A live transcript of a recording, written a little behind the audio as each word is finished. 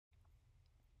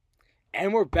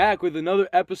And we're back with another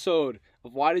episode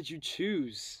of Why Did You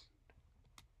Choose?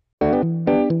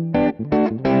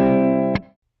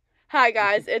 Hi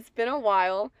guys, it's been a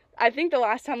while. I think the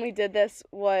last time we did this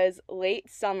was late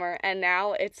summer, and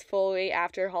now it's fully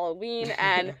after Halloween,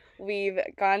 and we've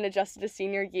gotten adjusted to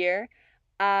senior year.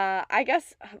 I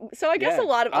guess a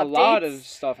lot of updates. A lot of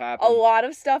stuff happened. A lot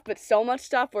of stuff, but so much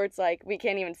stuff where it's like we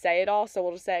can't even say it all, so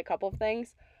we'll just say a couple of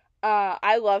things.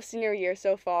 I love senior year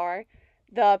so far.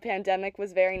 The pandemic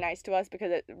was very nice to us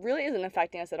because it really isn't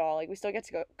affecting us at all. Like, we still get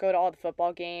to go to all the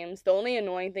football games. The only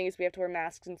annoying thing is we have to wear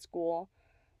masks in school.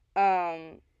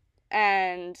 And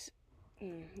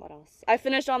what else? I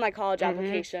finished all my college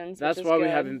applications. That's which why is we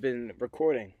good. haven't been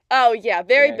recording. Oh yeah,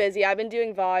 very busy. I've been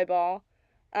doing volleyball.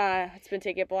 It's been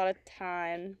taking up a lot of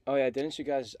time. Oh yeah, didn't you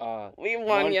guys We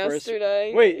won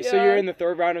yesterday. Wait, yeah. so you're in the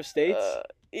third round of states?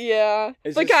 Yeah.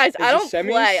 But guys, I don't semis?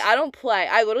 play. I don't play.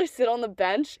 I literally sit on the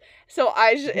bench. So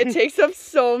it takes up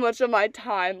so much of my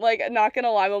time. Like, not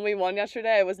gonna lie, when we won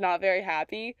yesterday, I was not very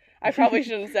happy. I probably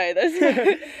shouldn't say this.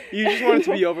 You just want it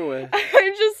to be over with.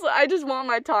 I just want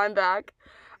my time back.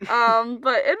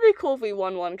 But it'd be cool if we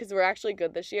won one because we're actually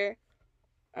good this year.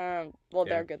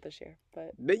 They're good this year,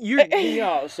 but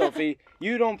Sophie,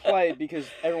 you don't play because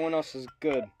everyone else is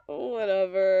good.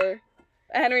 Whatever.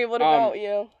 Henry, what about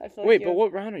you? I feel but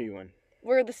what round are you in?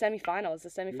 We're the semifinals. The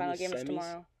semifinal game is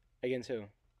tomorrow. Against who?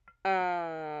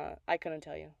 I couldn't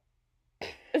tell you.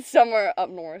 It's somewhere up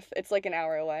north. It's like an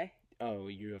hour away. Oh,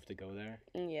 you have to go there?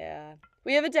 Yeah.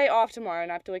 We have a day off tomorrow,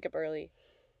 and I have to wake up early.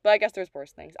 But I guess there's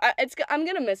worse things. I'm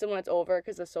gonna miss it when it's over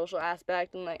because the social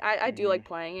aspect and like I do like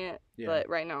playing it, but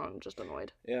right now I'm just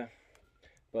annoyed. Yeah,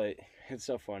 but it's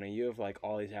so funny. You have like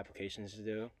all these applications to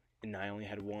do, and I only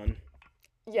had one.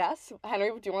 Yes, Henry.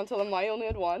 Do you want to tell them why you only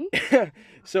had one?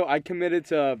 So I committed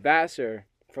to Vassar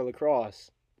for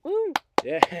lacrosse. Woo!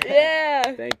 Yeah.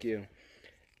 Yeah. Thank you.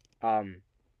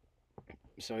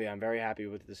 So yeah, I'm very happy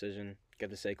with the decision. Get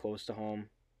to stay close to home.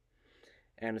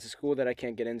 And it's a school that I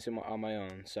can't get into on my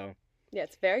own, so... Yeah,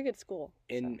 it's a very good school.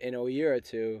 In a year or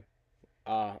two,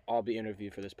 I'll be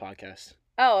interviewed for this podcast.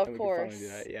 Oh, of course. Do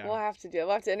that, yeah. We'll have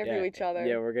to interview each other.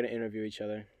 Yeah, we're going to interview each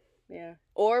other. Yeah.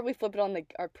 Or we flip it on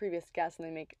our previous guest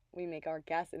and we make our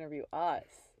guest interview us.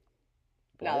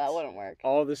 What? No, that wouldn't work.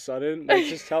 All of a sudden, let's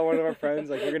just tell one of our friends,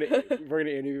 like, we're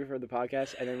gonna interview for the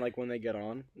podcast, and then, like, when they get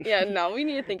on... Yeah, no, we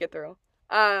need to think it through.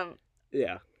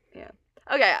 Yeah.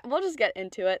 Okay, we'll just get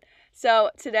into it. So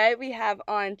today we have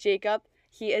on Jacob.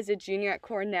 He is a junior at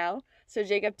Cornell. So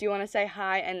Jacob, do you want to say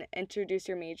hi and introduce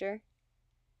your major?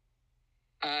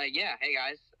 Yeah. Hey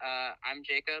guys. I'm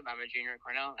Jacob. I'm a junior at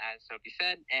Cornell, as Sophie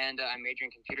said, and I'm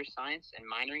majoring in computer science and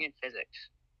minoring in physics.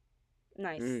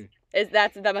 Nice.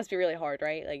 That must be really hard,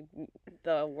 right? Like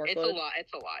the workload.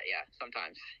 It's a lot. Yeah.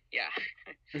 Sometimes. Yeah.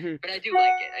 But I do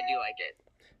like it.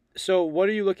 So what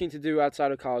are you looking to do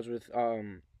outside of college with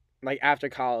like after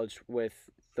college with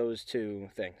those two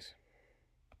things?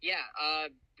 Yeah,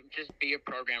 just be a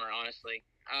programmer, honestly.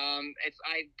 I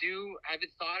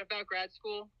haven't thought about grad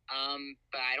school,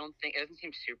 but I don't think, it doesn't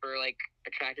seem super, like,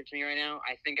 attractive to me right now.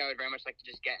 I think I would very much like to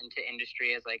just get into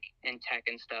industry as, like, in tech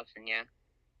and stuff, and yeah.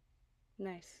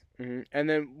 Nice. And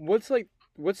then what's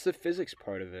the physics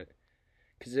part of it?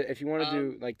 Because if you want to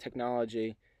do, like,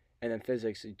 technology and then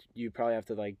physics, you probably have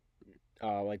to,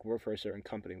 like work for a certain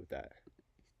company with that.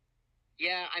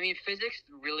 Yeah, I mean, physics,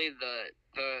 really, the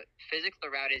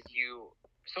route is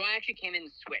so I actually came in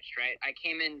switched, right? I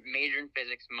came in major in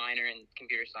physics, minor in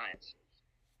computer science.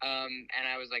 And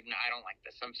I was like, no, I don't like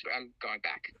this. I'm going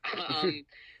back.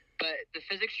 But the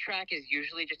physics track is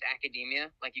usually just academia.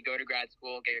 Like, you go to grad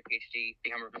school, get your PhD,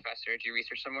 become a professor, do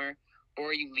research somewhere,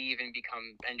 or you leave and do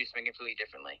something completely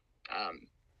differently.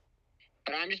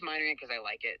 But I'm just minoring it because I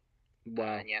like it.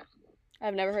 Wow. Yeah.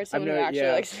 I've never heard someone who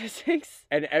actually likes physics.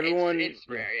 And everyone... It's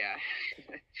rare,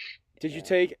 yeah. Did you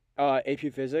take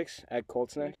AP Physics at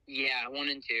Colts Neck? Yeah, 1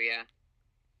 and 2,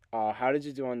 yeah. How did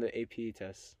you do on the AP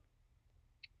test?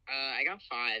 I got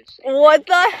 5s. What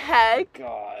the heck?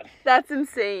 God. That's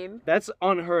insane. That's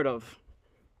unheard of.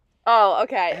 Oh,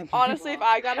 okay. Honestly, if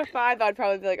I got a 5, I'd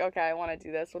probably be like, okay, I want to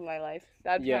do this with my life.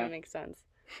 That'd kind of make sense.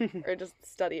 Or just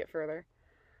study it further.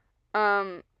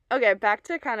 Okay, back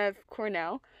to kind of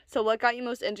Cornell. So what got you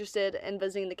most interested in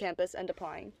visiting the campus and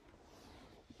applying?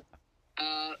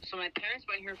 So my parents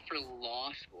went here for law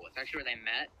school. It's actually where they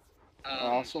met.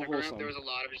 So growing up, there was a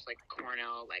lot of just, like,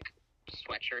 Cornell, like,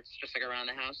 sweatshirts just, like, around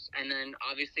the house. And then,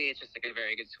 obviously, it's just, like, a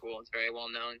very good school. It's very well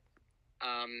known.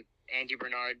 Andy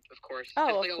Bernard, of course. Oh,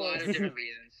 just, of like, course. a lot of different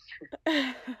reasons.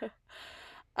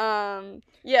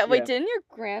 Yeah, wait, didn't your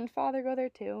grandfather go there,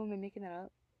 too? Am I making that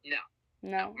up? No.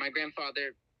 No? My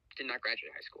grandfather did not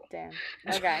graduate high school. Damn.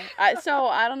 Okay. So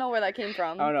I don't know where that came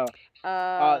from. I don't know.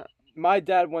 Uh, My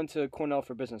dad went to Cornell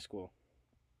for business school.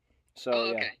 So Oh,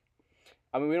 yeah. okay.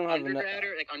 I mean, we don't have Undergrad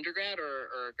or undergrad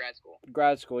or grad school?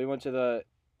 grad school. He went to the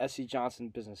S.C. Johnson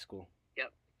Business School.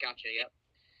 Gotcha. Yep.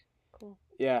 cool.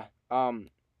 Yeah.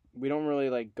 We don't really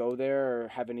like go there or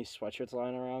have any sweatshirts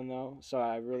lying around though, so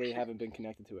I really haven't been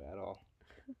connected to it at all.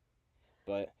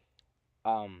 But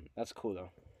that's cool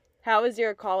though. How was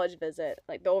your college visit?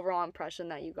 Like the overall impression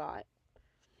that you got?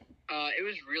 It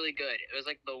was really good. It was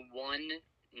like the one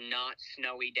not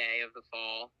snowy day of the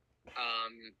fall.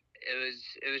 It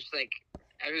was like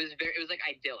it was like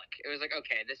idyllic. It was like,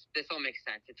 okay, this all makes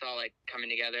sense. It's all like coming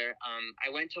together.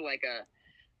 I went to like a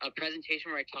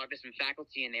presentation where I talked to some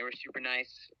faculty and they were super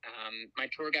nice. My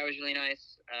tour guide was really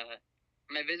nice.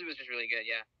 My visit was just really good.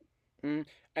 Yeah.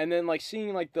 And then like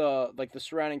seeing like the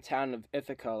surrounding town of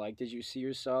Ithaca, like did you see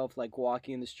yourself like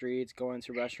walking in the streets, going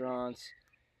to restaurants?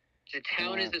 The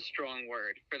town is a strong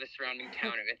word for the surrounding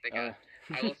town of Ithaca.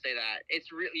 I will say that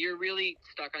you're really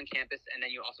stuck on campus, and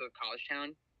then you also have college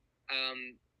town.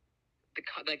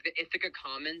 The Ithaca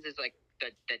Commons is like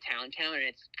the town, and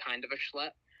it's kind of a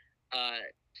schlep.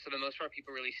 So the most part,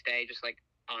 people really stay just like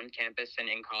on campus and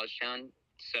in college town.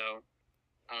 So,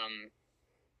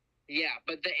 yeah,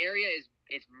 but the area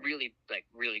it's really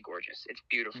really gorgeous. It's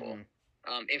beautiful,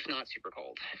 if not super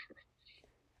cold.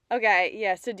 Okay,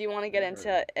 yeah. So do you want to get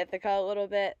into Ithaca a little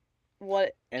bit?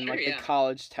 What? And Sure, like yeah. the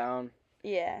college town.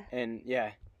 Yeah. And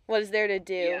yeah. What is there to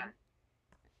do? Yeah.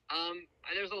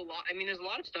 There's a lot. I mean, there's a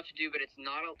lot of stuff to do, but it's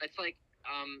not. It's like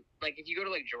if you go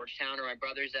to like Georgetown or my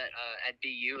brother's at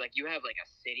BU, like you have like a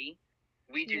city.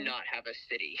 We do not have a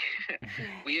city.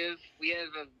 we have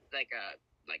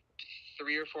like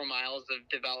 3 or 4 miles of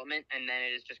development, and then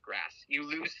it is just grass. You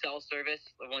lose cell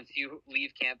service once you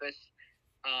leave campus.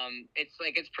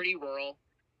 It's pretty rural.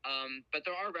 But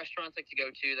there are restaurants like to go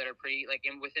to that are pretty like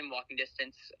within walking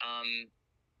distance.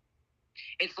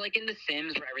 It's like in The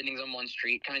Sims where everything's on one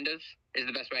street, kind of, is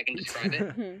the best way I can describe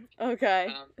it.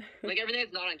 Okay. Like everything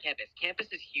that's not on campus.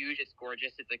 Campus is huge. It's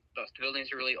gorgeous. It's like the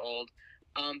buildings are really old.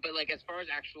 But like as far as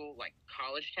actual like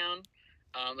college town,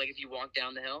 like if you walk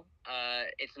down the hill,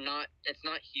 it's not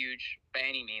huge by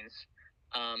any means.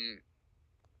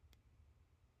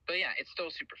 But yeah, it's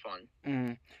still super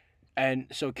fun. And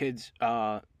so kids,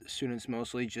 students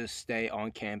mostly just stay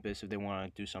on campus if they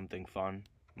want to do something fun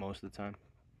most of the time.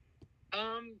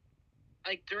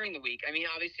 Like during the week. I mean,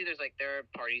 obviously there are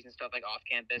parties and stuff like off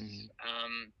campus.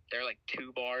 There are like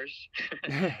 2 bars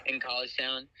in college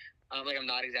town. Like I'm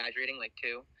not exaggerating, like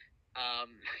 2.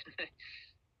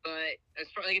 But as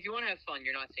far like if you want to have fun,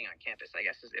 you're not staying on campus, I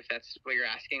guess, if that's what you're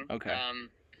asking. Okay.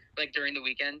 Like during the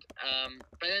weekend.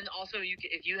 But then also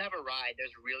if you have a ride,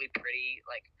 there's really pretty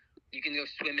like you can go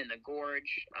swim in the gorge.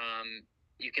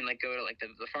 You can like go to like the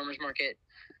farmers market.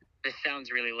 This sounds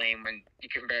really lame when you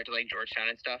compare it to like Georgetown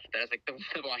and stuff. That has like the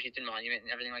Washington Monument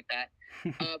and everything like that.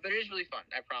 But it is really fun,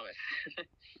 I promise.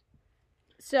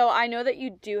 So I know that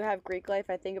you do have Greek life.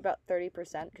 I think about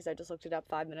 30% because I just looked it up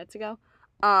 5 minutes ago.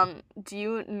 Do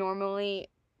you normally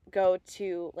go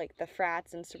to like the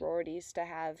frats and sororities to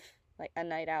have like a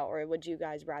night out, or would you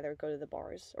guys rather go to the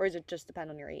bars, or does it just depend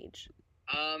on your age?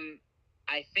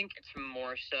 I think it's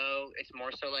more so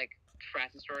like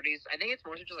frats and sororities. I think it's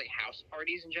more so just like house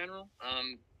parties in general.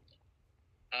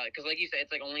 Because like you said,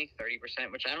 it's like only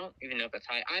 30%, which I don't even know if that's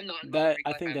high. I'm not. That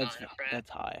I think that's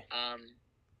high.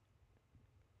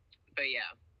 But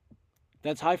yeah.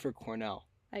 That's high for Cornell.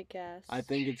 I guess. I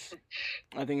think it's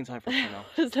high for Cornell.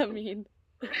 What does that mean?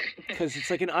 Because it's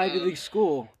like an Ivy League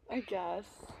school. I guess.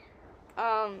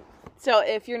 So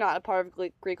if you're not a part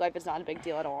of Greek life, it's not a big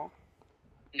deal at all.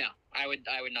 No, I would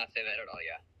not say that at all.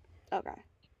 Yeah. Okay,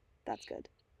 that's good.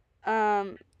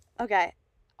 Okay.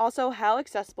 Also, how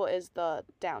accessible is the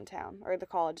downtown or the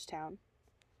college town?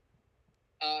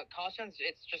 College town,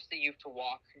 it's just that you have to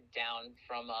walk down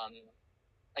from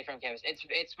from campus.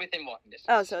 It's within walking distance.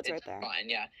 Oh, so it's right there. Fine,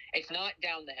 yeah. It's not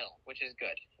down the hill, which is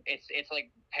good. It's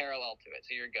like parallel to it,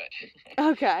 so you're good.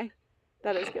 Okay,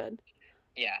 that is good.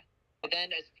 Yeah, but then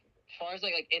as far as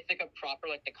like it's like a proper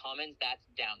like the Commons, that's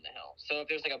down the hill. So if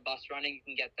there's like a bus running, you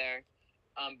can get there.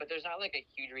 But there's not like a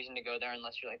huge reason to go there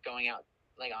unless you're like going out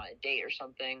like on a date or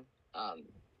something,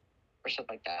 or stuff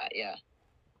like that. Yeah.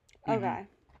 Okay.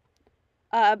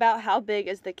 About how big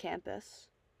is the campus?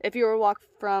 If you were to walk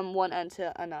from one end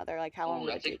to another, like how long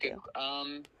would it take you?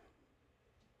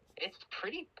 It's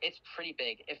pretty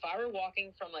big. If I were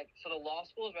walking from so the law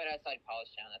school is right outside College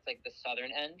Town. That's like the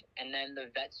southern end, and then the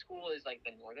vet school is like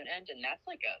the northern end, and that's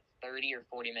like a 30 or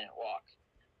 40 minute walk.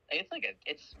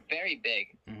 It's very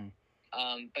big.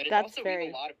 But it's That's also we very-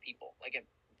 have a lot of people. Like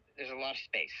there's a lot of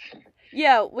space.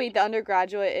 Yeah, wait, the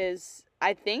undergraduate is,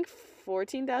 I think,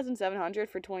 14,700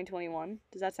 for 2021.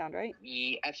 Does that sound right?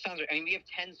 Yeah, that sounds right. I mean, we have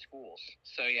 10 schools,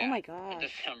 so yeah. Oh my It does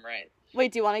gosh. sound right.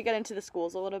 Wait, do you want to get into the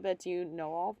schools a little bit? Do you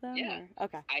know all of them? Yeah. Or?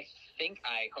 Okay. I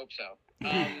hope so.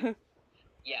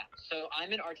 Yeah, so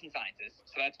I'm in arts and sciences,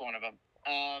 so that's one of them.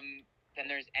 Then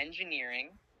there's engineering,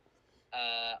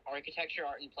 architecture,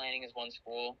 art and planning is one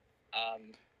school.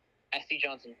 SC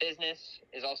Johnson Business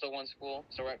is also one school,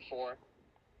 so we're at 4.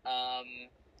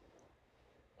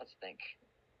 Let's think.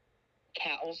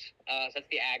 CALS, so that's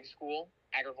the ag school,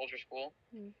 agriculture school.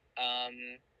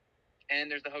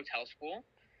 And there's the hotel school.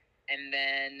 And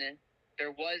then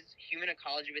there was human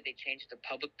ecology, but they changed it to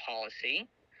public policy.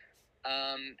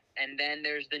 And then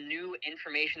there's the new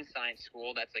information science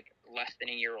school that's like less than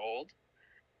a year old.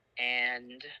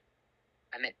 And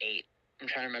I'm at 8. I'm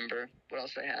trying to remember what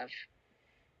else I have.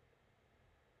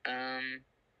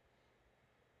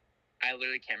 I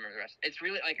literally can't remember the rest. It's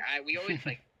really like we always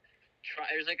like try.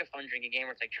 There's like a fun drinking game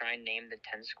where it's like try and name the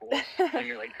 10 schools, and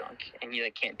you're like drunk, and you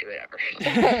like can't do it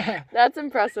ever. That's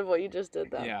impressive what you just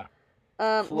did, though. Yeah.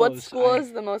 What Close. school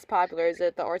is the most popular? Is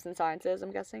it the arts and sciences,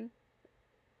 I'm guessing?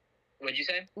 What'd you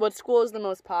say? What school is the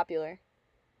most popular?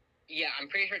 Yeah, I'm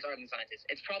pretty sure it's arts and sciences.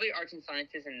 It's probably arts and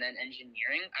sciences and then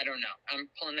engineering. I don't know. I'm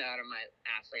pulling it out of my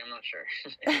ass. Like, I'm not sure.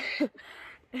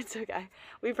 It's okay.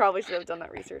 We probably should have done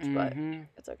that research, but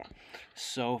it's okay.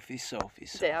 Sophie.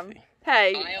 Damn.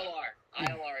 Hey.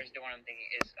 ILR is the one I'm thinking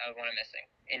is one I'm missing.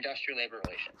 Industrial labor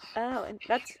relations. Oh, and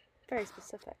that's very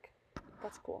specific.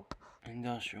 That's cool.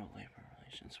 Industrial labor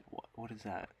relations. What is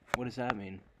that? What does that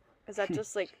mean? Is that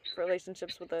just like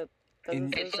relationships with the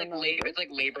businesses? It's like and the labor. It's like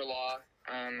labor law.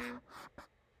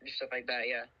 Just stuff like that.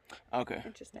 Yeah. Okay.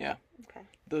 Interesting. Yeah. Okay.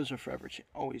 Those are forever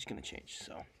always gonna change.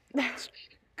 So it's a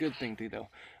good thing to though.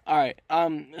 All right.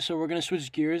 So we're gonna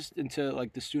switch gears into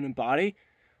like the student body.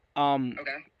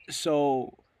 Okay.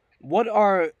 So what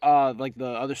are like the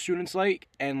other students like,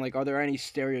 and like are there any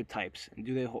stereotypes, and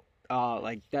do they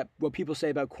like that what people say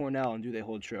about Cornell, and do they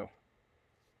hold true?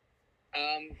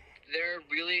 They're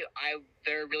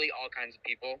really all kinds of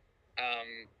people.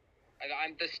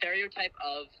 I'm the stereotype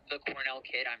of the Cornell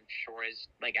kid. I'm sure is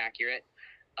like accurate,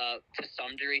 to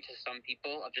some degree to some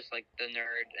people, of just like the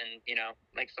nerd and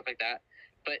like stuff like that.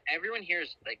 But everyone here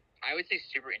is like, I would say,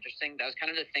 super interesting. That was kind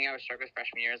of the thing I was struck with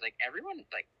freshman year. Is like everyone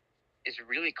like is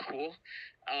really cool.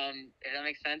 If that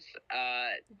makes sense.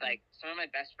 Like some of my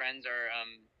best friends are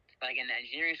like in the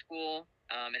engineering school.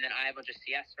 And then I have a bunch of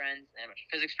CS friends and a bunch of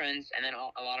physics friends, and then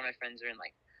a lot of my friends are in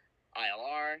like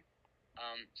ILR.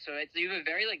 So you have a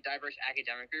very like diverse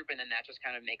academic group, and then that just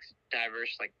kind of makes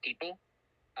diverse like people.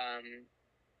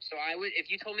 So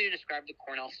if you told me to describe the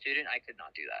Cornell student, I could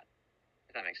not do that.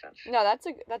 If that makes sense. No, that's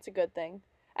a good thing.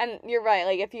 And you're right.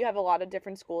 Like if you have a lot of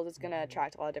different schools, it's gonna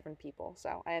attract a lot of different people.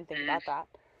 So I didn't think about that.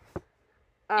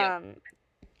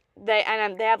 They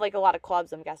have like a lot of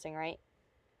clubs, I'm guessing, right?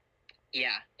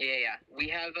 Yeah. We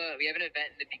have an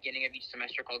event in the beginning of each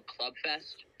semester called Club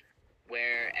Fest,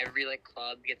 where every like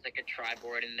club gets like a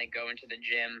tri-board and they go into the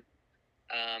gym,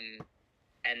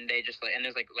 and they just like, and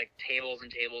there's like tables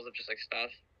and tables of just like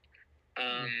stuff,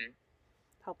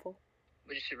 Helpful.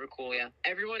 which is super cool. Yeah,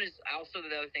 everyone is also,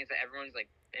 the other thing is that everyone's like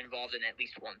involved in at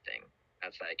least one thing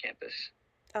outside of campus,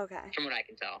 Okay, from what I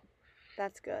can tell.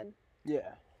 that's good.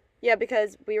 Yeah. Yeah,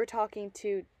 because we were talking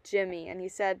to Jimmy, and he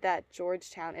said that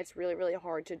Georgetown, it's really, really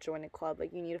hard to join a club.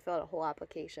 Like, you need to fill out a whole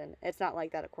application. It's not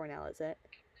like that at Cornell, is it?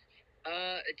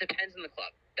 It depends on the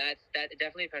club. It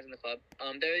definitely depends on the club.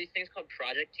 There are these things called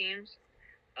project teams,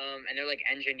 and they're like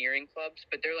engineering clubs,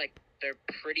 but they're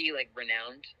pretty like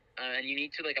renowned, and you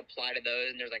need to like apply to those,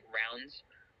 and there's like rounds.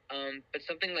 But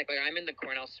something like I'm in the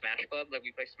Cornell Smash Club, like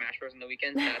we play Smash Bros on the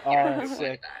weekends. You don't have to apply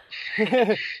to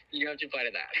that. You don't have to apply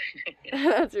to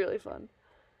that. That's really fun.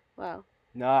 Wow.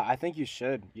 No, I think you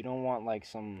should. You don't want like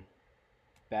some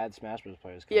bad Smash Bros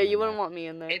players. Yeah, coming you in wouldn't there. want me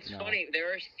in there. It's No. funny.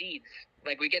 There are seeds.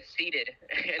 Like we get seeded,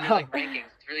 and there's like rankings.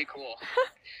 It's really cool.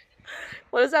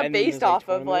 What is that And then based there's, like, off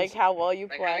of? Like tournaments? how well you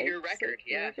Like, play? how your record,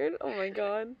 Your yeah. record? Oh my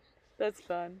god, that's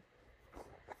fun.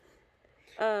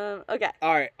 Okay.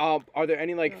 All right. Are there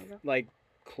any like Mhm. like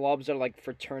clubs that are like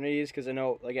fraternities? Because I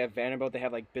know like at Vanderbilt they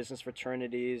have like business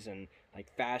fraternities and like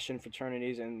fashion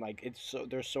fraternities, and like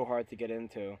they're so hard to get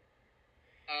into.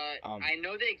 I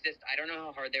know they exist. I don't know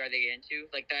how hard they are to get into.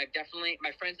 Like, I've definitely,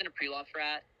 my friend's in a pre-law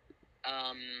frat.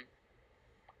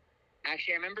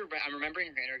 Actually, I'm remembering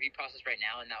her interview process right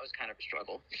now, and that was kind of a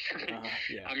struggle.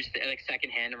 Yeah. I'm just like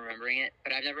secondhand, I'm remembering it,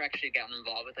 but I've never actually gotten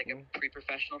involved with like a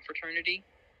pre-professional fraternity,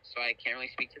 so I can't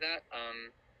really speak to that.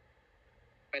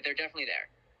 But they're definitely there.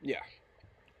 Yeah.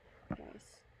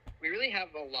 we really have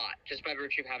a lot just by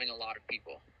virtue of having a lot of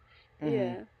people. Mhm.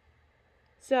 Yeah.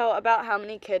 So, about how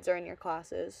many kids are in your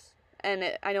classes?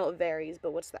 And I know it varies,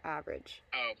 but what's the average?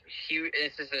 Oh, huge!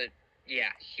 This is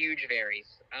huge varies.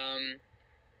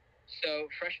 So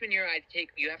freshman year,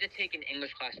 you have to take an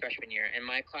English class freshman year, and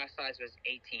my class size was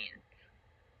 18.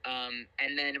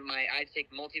 And then I'd take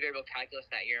multivariable calculus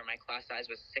that year, and my class size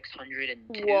was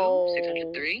 602, Whoa.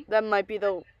 603. That might be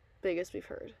the biggest we've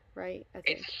heard, right? I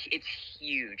think. It's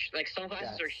huge. Like some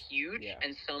classes are Yes. huge, Yeah.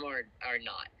 and some are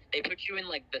not. They put you in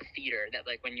like the theater that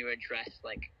like when you address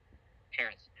like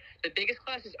parents. The biggest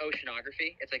class is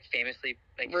oceanography. It's like famously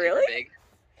like Really? super big.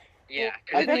 Yeah,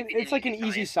 'cause I think the it's like an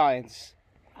easy science.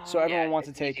 So Oh. everyone Yeah, wants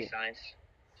to it's take easy it. Science.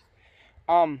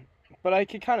 But I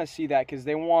could kind of see that because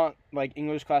they want like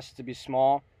English classes to be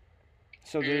small,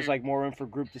 so there's Mhm. like more room for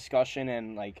group discussion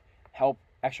and like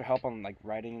extra help on like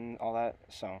writing and all that.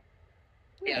 So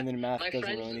Yeah. and then math My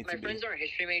doesn't really need my to be. friends are a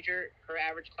history major. Her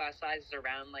average class size is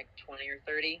around like 20 or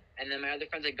 30, and then my other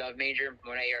friend's a gov major. And from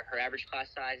what I hear, her average class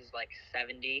size is like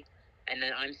 70, and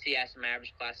then I'm CS, and my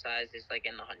average class size is like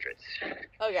in the hundreds.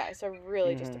 Okay, so it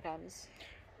really just Mhm. depends.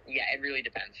 Yeah, it really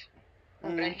depends.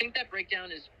 Mm. But I think that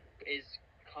breakdown is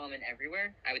common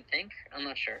everywhere. I would think. I'm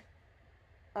not sure.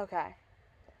 Okay.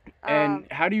 And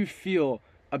how do you feel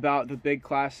about the big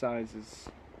class sizes?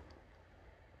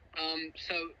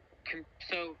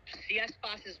 So CS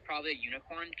class is probably a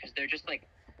unicorn because they're just like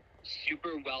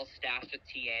super well staffed with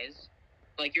TAs.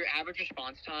 Like your average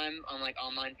response time on like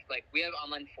online, like we have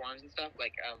online forums and stuff.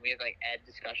 Like we have like ed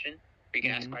discussion where you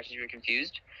can ask Mhm. questions if you're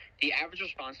confused. The average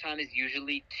response time is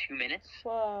usually 2 minutes.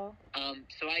 Whoa.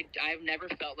 So I've never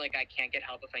felt like I can't get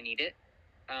help if I need it.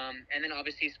 And then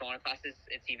obviously smaller classes,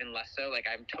 it's even less so. Like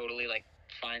I'm totally like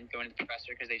fine going to the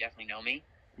professor because they definitely know me.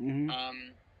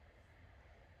 Mm-hmm.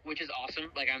 Which is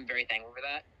awesome. Like I'm very thankful for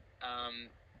that.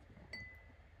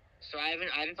 So I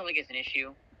haven't felt like it's an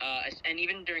issue. And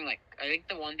even during like, I think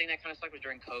the one thing that kind of sucked was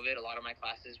during COVID. A lot of my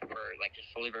classes were like just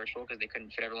fully virtual because they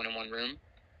couldn't fit everyone in one room.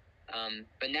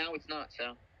 But now it's not.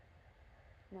 So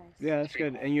Nice. Yeah, that's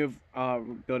pretty good. cool. And you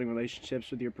have building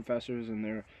relationships with your professors, and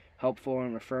they're helpful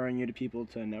in referring you to people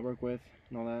to network with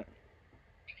and all that.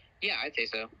 yeah, I'd say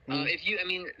so.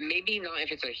 Maybe not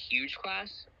if it's a huge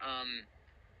class.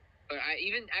 But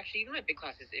even my big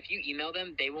classes, if you email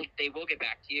them, they will get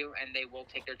back to you, and they will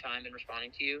take their time in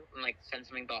responding to you and like send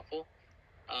something thoughtful.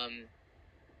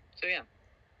 So yeah.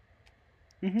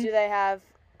 Mm-hmm. Do they have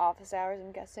office hours,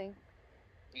 I'm guessing?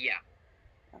 Yeah.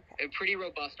 Okay. A pretty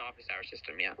robust office hour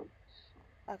system, yeah.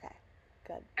 Okay.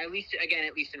 Good. At least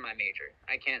in my major.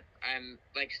 I'm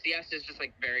like CS is just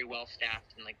like very well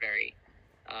staffed and like very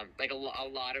like a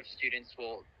lot of students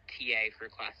will TA for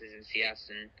classes in CS,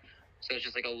 and so it's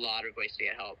just like a lot of ways to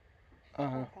get help.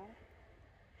 Okay.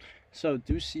 So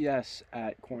do CS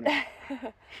at Cornell.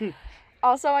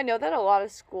 Also, I know that a lot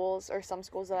of schools, or some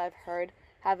schools that I've heard,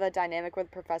 have a dynamic with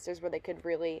professors where they could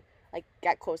really like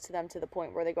get close to them to the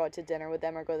point where they go out to dinner with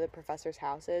them or go to the professors'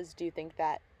 houses. Do you think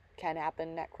that can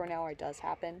happen at Cornell or does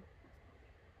happen?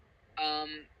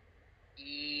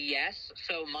 Yes.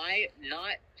 So I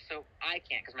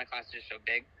can't because my classes are so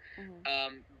big.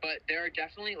 Mm-hmm. But there are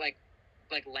definitely like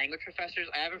language professors.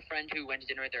 I have a friend who went to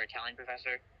dinner with their Italian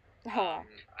professor. Oh.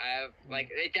 I have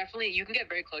it definitely, you can get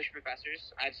very close to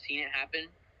professors. I've seen it happen.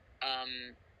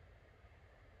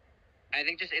 I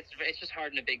think it's just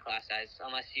hard in a big class size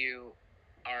unless you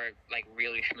are like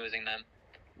really schmoozing them.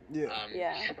 Yeah.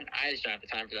 I just don't have the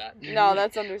time for that. No,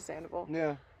 that's understandable.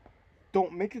 Yeah.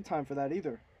 Don't make the time for that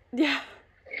either. Yeah.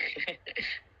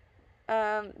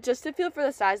 Just to feel for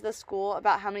the size of the school,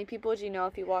 about how many people do you know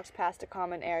if you walked past a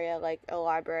common area like a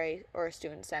library or a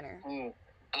student center? Ooh.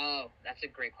 Oh, that's a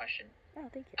great question. Oh,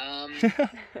 thank you.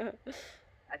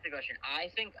 That's a question. I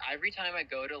think every time I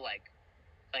go to like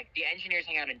the engineers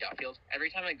hang out in Duffield. Every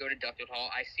time I go to Duffield Hall,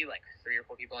 I see like 3 or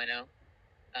 4 people I know.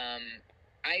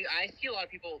 I see a lot of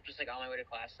people just like on my way to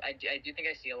class. I do think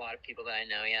I see a lot of people that I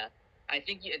know. Yeah. I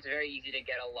think it's very easy to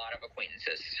get a lot of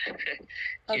acquaintances.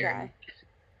 Here. Okay.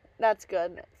 That's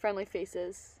good. Friendly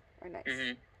faces are nice.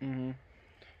 Mm-hmm.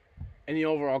 And the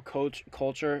overall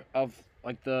culture of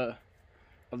like the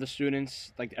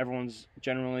students, like everyone's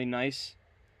generally nice.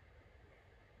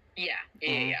 Yeah.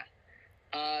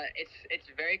 It's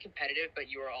very competitive, but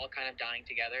you are all kind of dying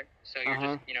together. So you're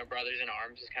just brothers in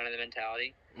arms is kind of the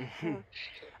mentality.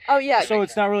 Oh yeah. So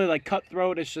it's not really like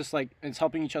cutthroat. It's just like it's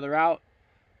helping each other out.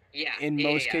 Yeah. In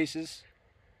most cases.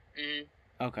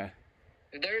 Mm-hmm. Okay.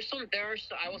 There are some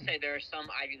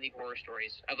Ivy League horror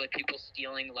stories of like people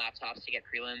stealing laptops to get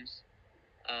prelims.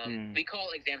 We call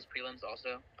exams prelims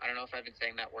also. I don't know if I've been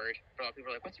saying that word, but a lot of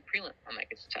people are like, "What's a prelim?" I'm like,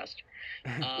 "It's a test."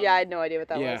 Yeah, I had no idea what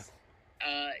that yeah. was.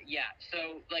 Yeah.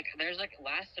 So like, there's like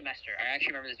last semester. I actually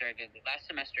remember this very vividly. Last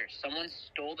semester, someone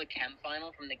stole the chem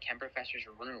final from the chem professor's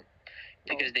room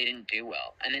because they didn't do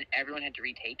well, and then everyone had to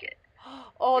retake it.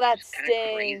 Oh, Which that is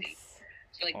kinda crazy. stinks.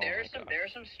 So like, Oh there my are some God. there are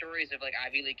some stories of like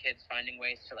Ivy League kids finding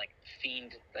ways to like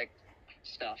fiend like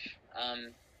stuff.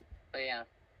 But yeah.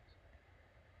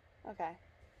 Okay.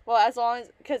 Well, as long as,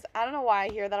 because I don't know why I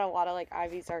hear that a lot of like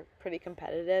Ivies are pretty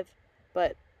competitive,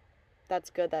 but that's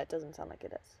good that it doesn't sound like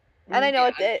it is. And I know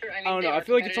I'm it. sure, I don't they know, I are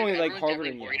feel like it's only, competitive. like, Everyone's Harvard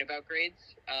definitely and worried about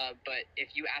grades. But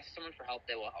if you ask someone for help,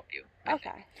 they will help you. I think.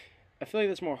 Okay. I feel like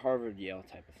that's more Harvard Yale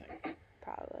type of thing.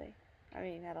 Probably. I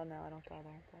mean, I don't know. I don't go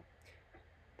there,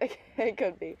 but it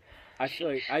could be. I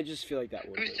just feel like that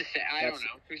would Who's be. to say? I That's- don't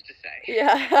know. Who's to say?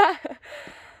 Yeah.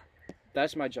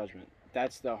 That's my judgment.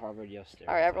 That's the Harvard Yale stereotype.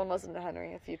 All right, everyone listen to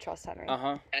Henry if you trust Henry.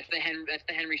 Uh-huh. That's the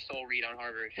Henry Stoll read on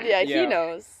Harvard. Yeah, Yeah. he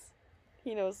knows.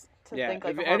 He knows to Yeah, think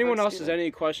like if a Harvard anyone else has student.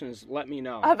 any questions, let me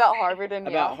know. About Harvard and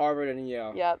About Yale. Harvard and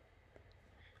Yale. Yep.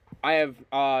 I have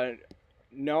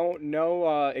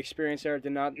no experience there.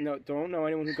 Don't know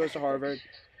anyone who goes to Harvard.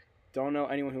 Don't know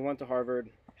anyone who went to Harvard.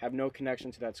 Have no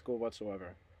connection to that school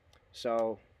whatsoever.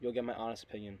 So you'll get my honest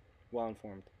opinion, well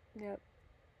informed. Yep.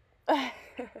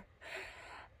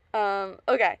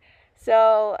 Okay,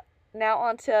 so now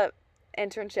on to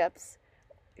internships.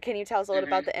 Can you tell us a little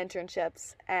about the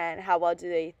internships and how well do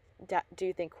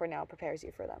you think Cornell prepares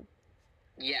you for them?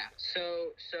 Yeah.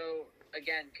 So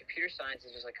again, computer science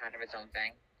is just like kind of its own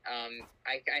thing.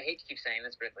 I hate to keep saying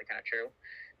this, but it's like kind of true.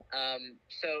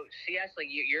 So CS, like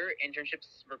your internships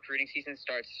recruiting season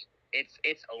starts.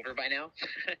 It's over by now.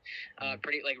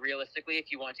 Pretty like realistically,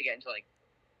 if you want to get into like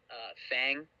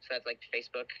FANG, so that's like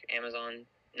Facebook, Amazon,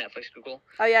 Netflix, Google.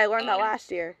 Oh yeah, I learned that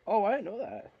last year. Oh, I didn't know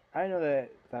that. I didn't know that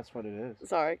that's what it is.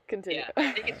 Sorry, continue. Yeah,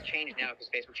 I think it's changed now because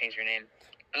Facebook changed their name.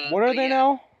 What are they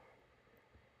now?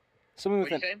 Something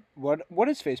What with did you an say? what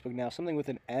is Facebook now? Something with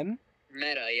an M?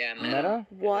 Meta, yeah. Meta?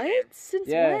 What? Since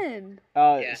Yeah. when?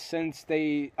 Yeah. Since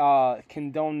they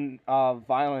condone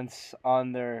violence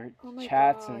on their Oh my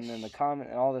chats gosh. and in the comment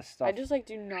and all this stuff. I just like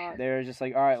do not. They're just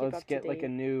like, all right, keep let's up to get like date. a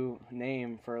new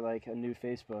name for like a new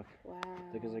Facebook Wow.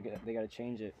 because they got to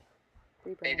change it.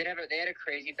 They had a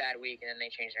crazy bad week and then they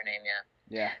changed their name, yeah.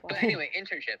 Yeah. But Wow. anyway,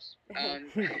 internships.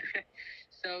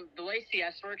 So the way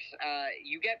CS works,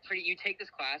 you take this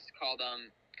class called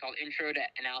Intro to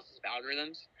Analysis of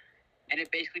Algorithms, and it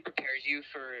basically prepares you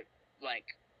for like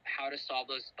how to solve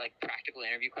those like practical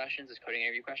interview questions, those coding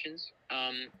interview questions.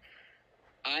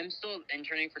 I'm still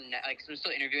interning for I'm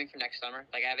still interviewing for next summer.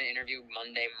 Like I have an interview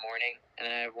Monday morning, and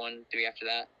then I have one the week after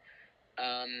that.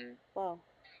 Wow.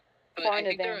 But Far I in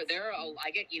think advance.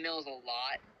 I get emails a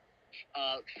lot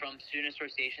from student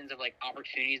associations of like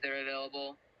opportunities that are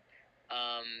available.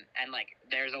 And like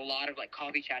there's a lot of like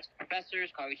coffee chats with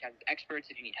professors, coffee chats with experts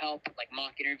if you need help, like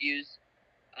mock interviews.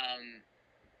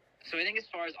 So I think as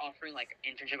far as offering like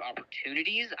internship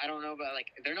opportunities, I don't know about like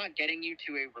they're not getting you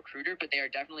to a recruiter, but they are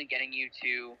definitely getting you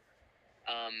to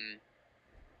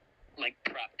like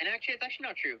prep. And actually, it's actually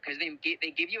not true because they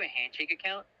give you a Handshake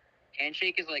account.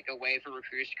 Handshake is like a way for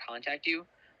recruiters to contact you.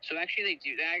 So actually, they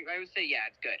do. I would say, yeah,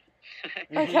 it's good.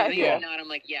 Okay, If cool. not, I'm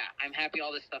like, yeah, I'm happy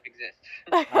all this stuff exists.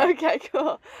 Okay,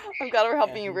 cool. I'm glad we're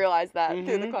helping you realize that through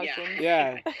the Mhm. questions.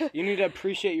 Yeah. You need to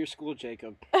appreciate your school,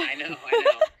 Jacob. I know.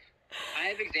 I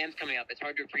have exams coming up. It's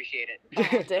hard to appreciate it.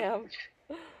 Oh, damn.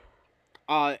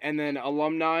 And then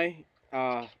alumni.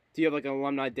 Do you have like an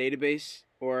alumni database,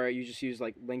 or you just use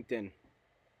like LinkedIn?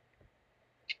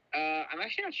 I'm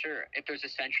actually not sure if there's a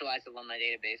centralized alumni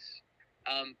database.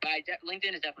 But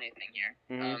LinkedIn is definitely a thing here.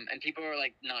 Mhm. And people are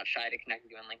like not shy to connect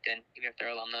with you on LinkedIn, even if they're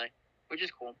alumni, which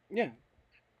is cool. Yeah.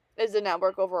 Is the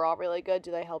network overall really good?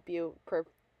 Do they help you for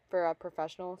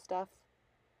professional stuff?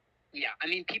 Yeah, I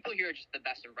mean, people here are just the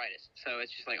best and brightest. So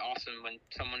it's just like awesome when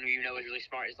someone who you know is really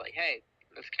smart is like, hey,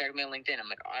 let's connect me on LinkedIn. I'm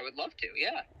like, oh, I would love to.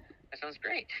 Yeah, that sounds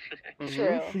great.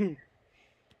 True.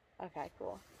 Okay,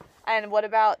 cool. And what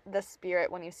about the spirit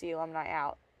when you see alumni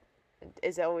out?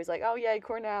 Is it always like, oh yeah,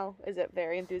 Cornell? Is it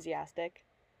very enthusiastic?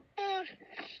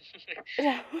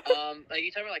 Like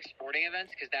you talking about like sporting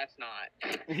events, because that's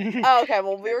not. Oh, okay.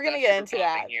 Well, we were gonna That's get super into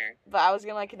popping that, here. but I was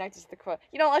gonna like connect it to the quote.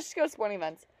 You know, let's just go to sporting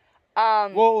events.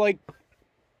 Well, like,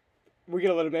 we're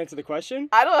gonna let him answer the question.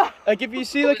 I don't know. Like, if you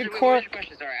see What like a was your corn,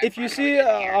 question? Sorry, if I'm you probably see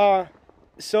getting here.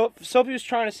 Sophie was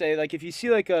trying to say like if you see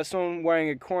like someone wearing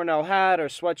a Cornell hat or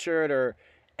sweatshirt or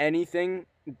anything,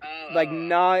 like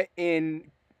not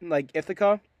in like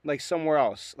Ithaca, like somewhere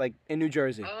else, like in New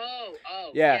Jersey.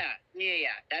 Oh, Yeah. Yeah.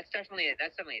 That's definitely a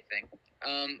thing.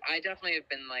 I definitely have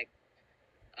been like,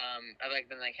 I've like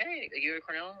been like, hey, you go to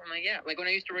Cornell? I'm like, yeah. Like when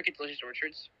I used to work at Delicious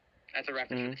Orchards. That's a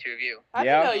reference for the two of you. I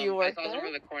Yeah. didn't know you I worked saw someone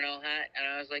there. with a Cornell hat, and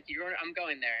I was like, I'm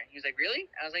going there. He was like, really?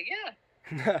 I was like,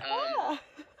 yeah. Ah.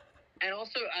 And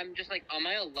also, I'm just like on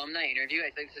my alumni interview.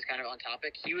 I think this is kind of on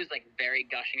topic. He was like very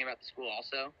gushing about the school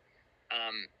also,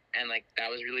 and like that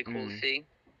was really cool to see.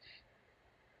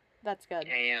 That's good.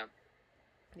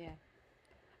 Yeah.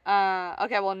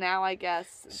 Okay, well now I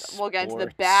guess we'll get into the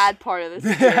Sports. bad part of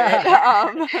the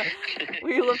spirit.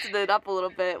 We lifted it up a little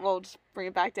bit. We'll just bring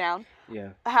it back down. Yeah.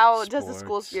 How does the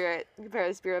school Sports. spirit compare to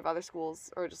the spirit of other schools,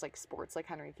 or just like sports, like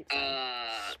Henry keeps saying?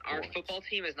 Our Sports. football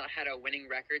team has not had a winning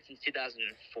record since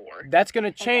 2004. That's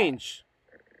gonna change.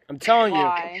 I'm telling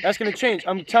Why? you. That's gonna change.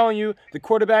 I'm telling you. The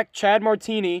quarterback, Chad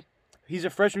Martini, he's a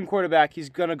freshman quarterback. He's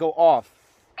gonna go off.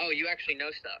 Oh, you actually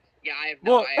know stuff. Yeah, I have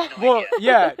Well, no idea.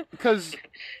 yeah,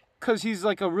 because he's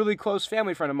like a really close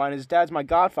family friend of mine. His dad's my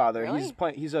godfather. Really?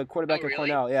 He's a quarterback Oh, at really?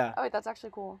 Cornell. Yeah. Oh wait, that's actually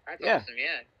cool. That's Yeah. awesome.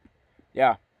 Yeah.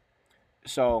 Yeah.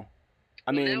 So,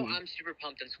 I Well, mean, now I'm super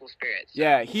pumped in school spirit. So.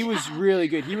 yeah, he was really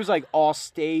good. He was like all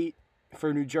state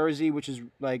for New Jersey, which is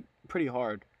like pretty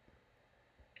hard.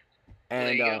 There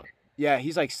And you go. yeah,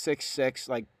 he's like 6'6",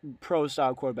 like pro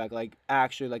style quarterback, like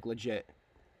actually like legit.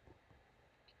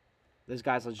 This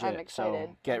guy's legit. I'm excited.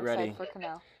 So get I'm ready. excited for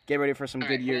Cornell. Get ready for some All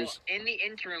good right, years. Well, in the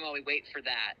interim, while we wait for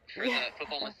that, for the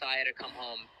football messiah to come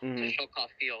home to Mhm. Schilkoff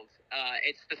Field,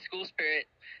 it's the school spirit.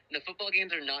 The football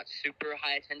games are not super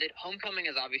high attended. Homecoming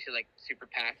is obviously like super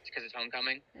packed because it's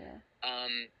homecoming. Yeah.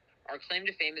 Our claim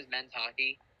to fame is men's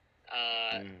hockey,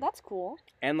 That's cool.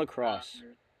 And lacrosse.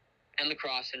 and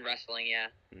lacrosse and wrestling. Yeah.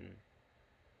 Mm.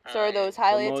 So are those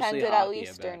highly mostly attended at hockey, I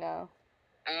least, or bet. no?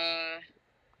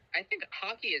 I think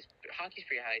hockey's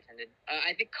pretty highly attended.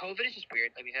 I think COVID is just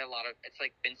weird. Like we've had a lot of. It's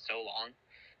like been so long.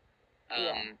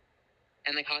 Yeah.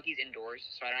 And like hockey's indoors,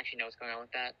 so I don't actually know what's going on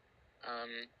with that.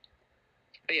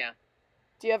 But yeah.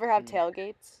 Do you ever have Mm.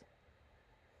 tailgates?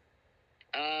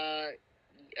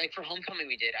 Like for homecoming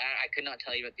we did. I could not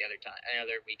tell you about the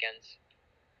other weekends,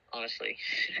 honestly.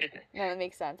 No, that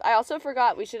makes sense. I also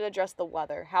forgot we should address the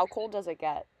weather. How cold does it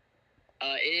get?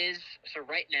 It is so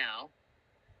right now.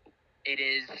 It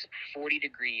is 40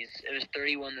 degrees. It was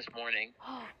 31 this morning.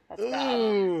 That's bad.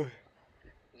 Ooh.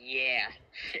 Yeah,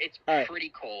 it's All right. pretty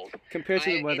cold. Compared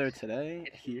to the weather it's today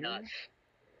It's here, nuts.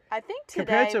 I think today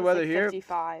Compared to was weather like here,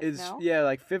 55. is No? yeah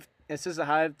like 50. It says the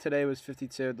high today was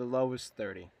 52. The low was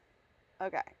 30.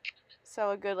 Okay.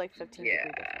 So a good like 15 degree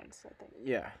Yeah. difference, I think.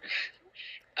 Yeah.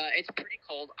 It's pretty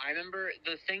cold. I remember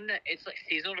the thing that it's like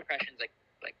seasonal depression's like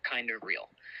kind of real.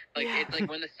 Like Yeah. it's like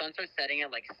when the sun starts setting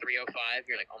at like 3:05,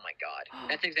 you're like, oh my god.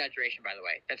 That's exaggeration, by the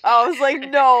way. That's I not- was like,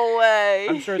 no way.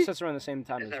 I'm sure it sets around the same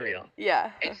time it's as not here. real.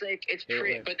 Yeah. It's like it's It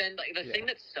pretty. would. But then like the Yeah. thing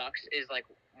that sucks is like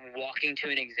walking to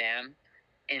an exam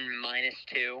in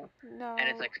 -2, No. and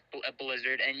it's like a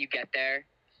blizzard, and you get there,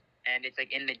 and it's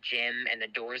like in the gym, and the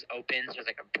doors open, so there's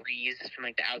like a breeze from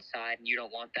like the outside, and you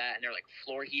don't want that, and there are like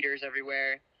floor heaters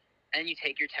everywhere, and you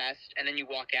take your test, and then you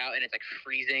walk out, and it's like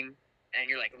freezing, and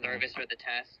you're like nervous about the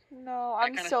test. No, That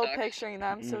I'm kinda so sucks. picturing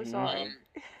that. I'm so Mhm. sorry.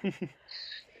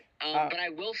 But I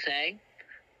will say,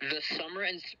 the summer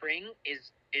and spring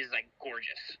is like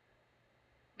gorgeous.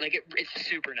 Like it's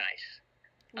super nice.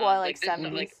 Well, like like this,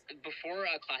 70s. like before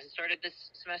classes started this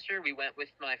semester, we went with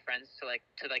my friends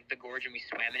to the gorge and we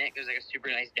swam in it. It was like a super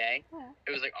nice day. Yeah.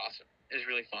 It was like awesome. It was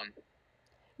really fun.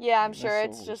 Yeah, I'm That's sure so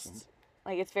it's awesome. just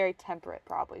like it's very temperate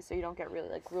probably, so you don't get really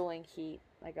like grueling heat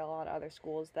like a lot of other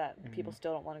schools that people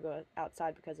still don't want to go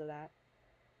outside because of that.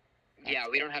 Yeah,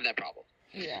 we don't have that problem.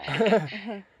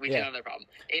 Yeah. We Yeah. don't have that problem.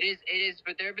 It is,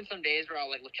 but there have been some days where I'll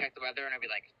like check the weather and I'll be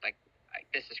like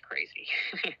this is crazy.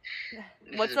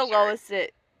 This What's is the absurd. lowest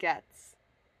it gets?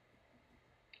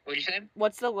 What'd you say?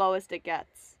 What's the lowest it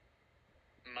gets?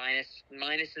 Minus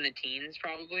in the teens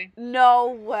probably. No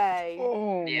way.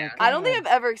 Oh Yeah. my god. I don't think I've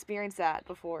ever experienced that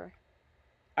before.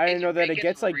 I didn't It's- know that it it gets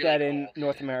gets like really that in cold.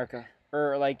 North America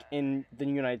or like in the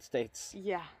United States.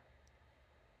 Yeah.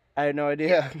 I had no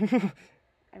idea.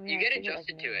 I mean, You I get figured,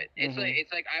 adjusted like, to it.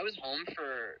 It's like I was home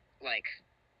for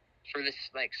this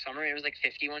like summer. It was like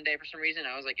 50 one day for some reason.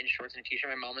 I was like in shorts and a t-shirt.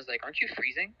 My mom was like, "Aren't you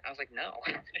freezing?" I was like, "No."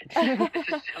 This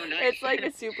is so nice. It's like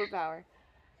a superpower.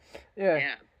 yeah.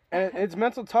 yeah. And it's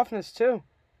mental toughness too.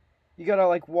 You gotta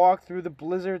like walk through the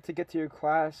blizzard to get to your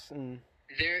class, and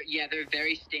They're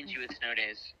very stingy with snow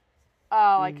days.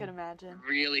 Oh, I could imagine.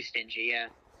 Really stingy. Yeah.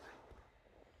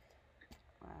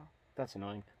 Wow. that's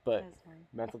annoying. But That is funny.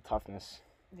 mental toughness.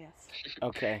 Yes.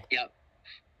 Okay. Yep.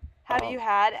 Have you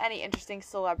had any interesting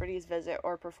celebrities visit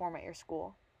or perform at your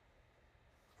school?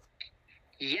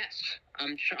 Yes,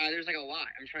 there's like a lot.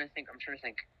 I'm trying to think.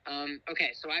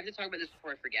 Okay, so I have to talk about this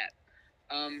before I forget.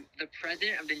 The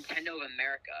president of Nintendo of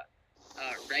America,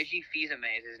 Reggie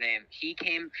Fils-Aimé is his name. He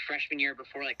came freshman year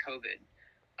before like COVID,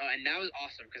 and that was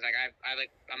awesome because like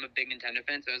I'm a big Nintendo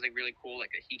fan, so it was like really cool. Like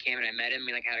he came and I met him.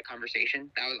 We like had a conversation.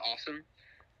 That was awesome.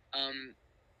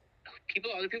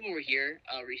 Other people were here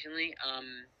recently.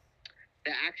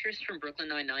 The actress from Brooklyn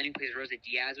Nine-Nine who plays Rosa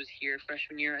Diaz was here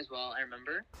freshman year as well. I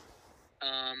remember.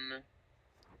 I'm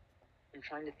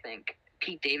trying to think.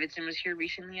 Pete Davidson was here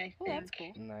recently, I think. Oh, that's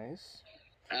cool. Nice.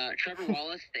 Trevor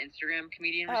Wallace, the Instagram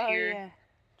comedian, was Oh here. yeah.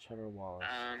 Trevor Wallace.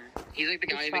 He's like the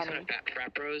guy He's who makes funny. fun of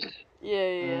frat bros. Yeah,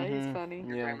 Mhm. he's funny.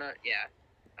 Yeah.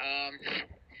 Yeah.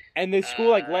 And the school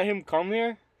like uh, let him come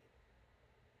here.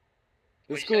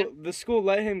 What'd you The school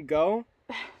let him go,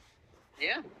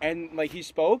 Yeah. and like he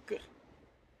spoke.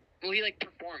 Well, he like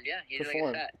performed. Yeah, he did like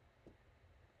Performed. a set.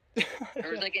 It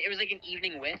was like an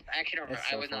evening with. I actually don't remember. That's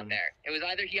so I was not fun. there. It was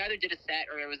either he did a set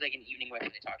or it was like an evening with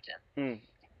and they talked to him.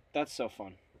 That's so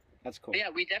fun. That's cool. But yeah,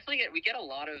 we definitely get a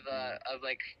lot of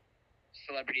like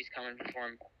celebrities come and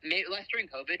perform. Maybe less during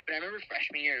COVID, but I remember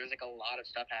freshman year there was like a lot of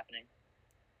stuff happening.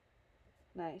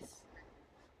 Nice.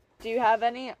 Do you have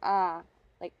any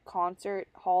like concert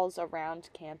halls around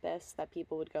campus that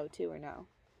people would go to or no?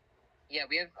 Yeah,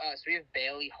 we have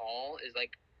Bailey Hall is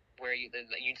like where you'd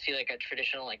see like a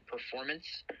traditional like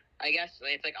performance. I guess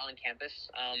it's like on campus.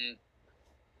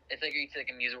 It's like you'd see like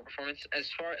a musical performance.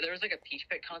 There was like a Peach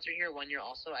Pit concert here one year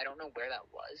also. I don't know where that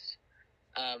was.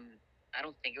 I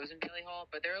don't think it was in Bailey Hall,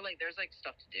 but there's like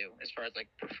stuff to do as far as like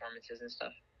performances and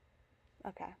stuff.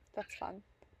 Okay, that's fun.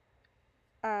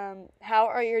 How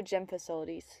are your gym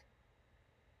facilities?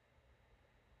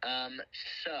 I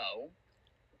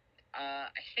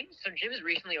think so. Gyms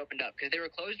recently opened up because they were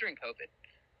closed during COVID.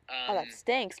 Oh, that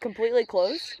stinks. Completely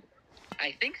closed?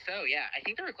 I think so. Yeah, I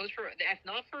think they were closed if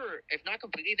not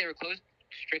completely, they were closed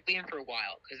strictly for a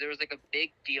while because there was like a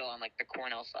big deal on like the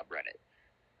Cornell subreddit.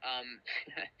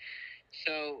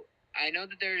 So I know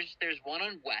that there's one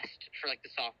on West for like the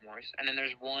sophomores, and then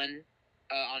there's one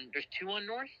there's two on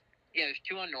North. Yeah, there's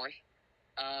two on North.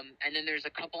 And then there's a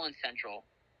couple on Central.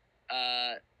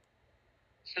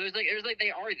 So there's like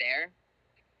they are there.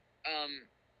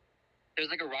 There's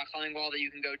like a rock climbing wall that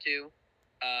you can go to.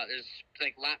 There's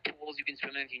like lap pools you can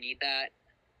swim in if you need that.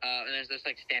 And there's just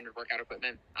like standard workout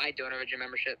equipment. I don't have a gym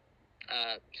membership,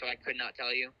 so I could not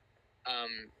tell you.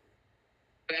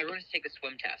 But everyone has to take the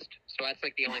swim test, so that's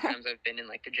like the only times I've been in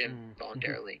like the gym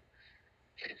voluntarily.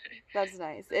 That's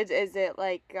nice. Is it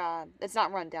like it's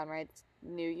not run down, right? It's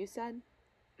new, you said?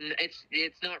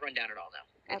 It's not run down at all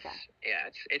now. Okay. Yeah,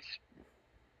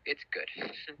 it's good.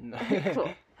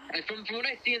 Cool. And from what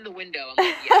I see in the window, I'm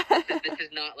like, yeah, this is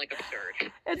not like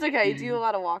absurd. It's okay. You do a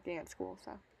lot of walking at school,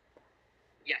 so.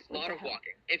 Yes, a lot of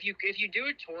walking. If you do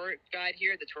a tour guide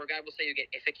here, the tour guide will say you get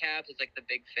Ithaca. It's like the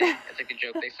big thing. It's like the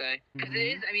joke they say. Because it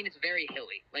is. I mean, it's very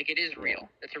hilly. Like it is real.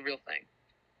 It's a real thing.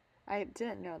 I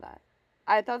didn't know that.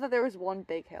 I thought that there was one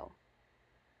big hill.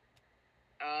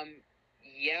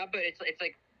 Yeah, but it's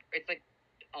like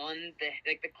on the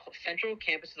central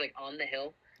campus is like on the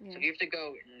hill. Yeah. So you have to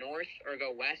go north or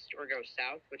go west or go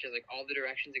south, which is like all the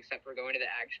directions except for going to the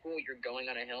ag school. You're going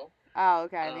on a hill. Oh,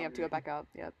 okay. And you have to go back up.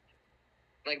 Yep.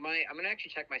 Like I'm gonna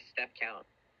actually check my step count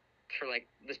for like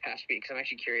this past week because I'm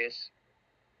actually curious.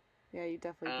 Yeah, you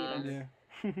definitely beat us.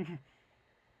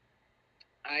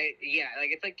 Yeah. Like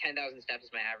it's like 10,000 steps is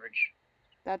my average.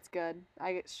 That's good.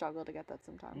 I struggle to get that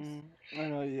sometimes. I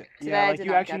know. Yeah, Today yeah I like did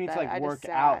you not actually get need to that. like I just work sat.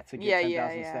 out to get Yeah,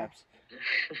 10,000 yeah. steps.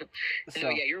 No, So,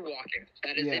 yeah, you're walking.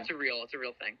 That is, Yeah. it's a real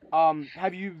thing.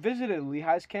 have you visited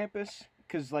Lehigh's campus?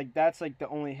 Because like that's like the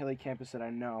only hilly campus that I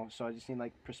know. So I just need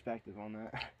like perspective on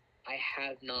that. I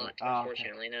have not, Oh, okay.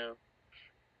 unfortunately, no.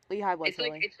 Lehigh was It's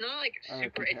like hilly. it's not like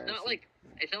super. It's not like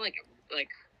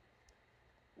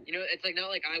you know. It's like not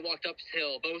like I walked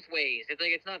uphill both ways.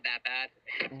 It's not that bad.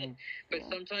 Mhm. But Yeah.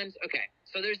 sometimes, okay.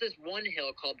 So there's this one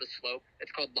hill called the Slope.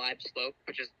 It's called Live Slope,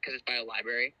 which is because it's by a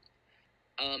library.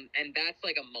 And that's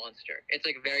like a monster. It's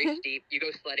like very steep. You go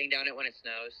sledding down it when it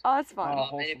snows. Oh, that's fun.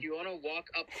 Oh. And if wholesome. you want to walk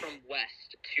up from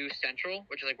West to Central,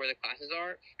 which is like where the classes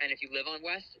are, and if you live on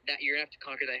West, that you're gonna have to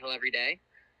conquer that hill every day.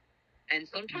 And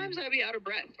sometimes I'll be out of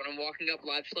breath when I'm walking up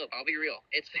Live Slope. I'll be real.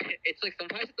 It's like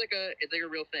sometimes it's like a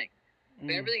real thing.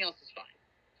 But everything else is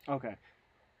fine. Okay.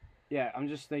 Yeah, I'm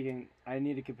just thinking I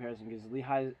need a comparison because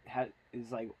Lehigh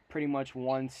is like pretty much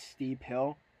one steep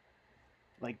hill.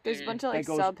 Like There's a bunch of that like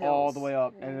goes sub hills. all the way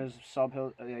up, Yeah. and there's sub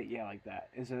hills. Yeah, like that.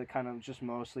 Is it kind of just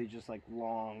mostly just like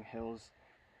long hills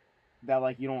that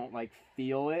like you don't like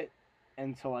feel it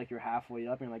until like you're halfway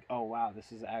up and you're like, oh wow,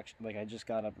 this is actually like I just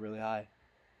got up really high.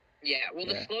 Yeah, well,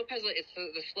 Yeah. the slope has like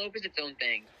the slope is its own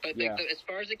thing, but Yeah. as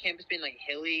far as the campus being like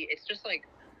hilly, it's just like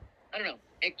I don't know.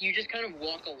 You just kind of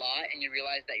walk a lot, and you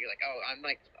realize that you're like, oh, I'm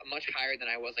like much higher than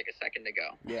I was like a second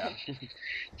ago. Yeah.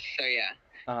 So yeah.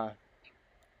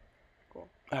 Cool.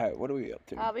 All right, what are we up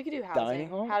to? We could do Dining housing.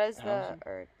 hall? How does Housing?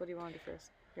 or what do you want to do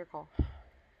first? Your call.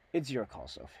 It's your call,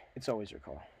 Sophie. It's always your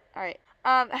call. All right.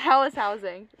 How is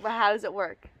housing? How does it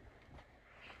work?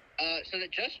 So that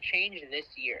just changed this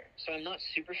year, so I'm not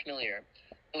super familiar.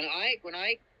 When I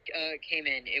came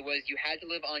in, it was you had to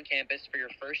live on campus for your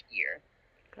first year,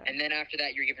 Okay. and then after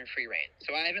that you're given free reign.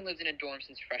 So I haven't lived in a dorm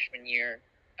since freshman year,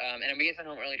 and we got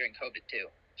home early during COVID too,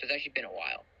 so it's actually been a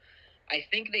while. I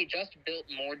think they just built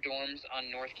more dorms on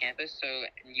North Campus, so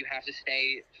you have to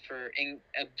stay in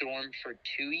a dorm for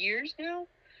 2 years now.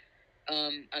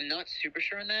 I'm not super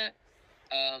sure on that.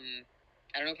 I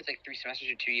don't know if it's like 3 semesters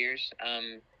or 2 years.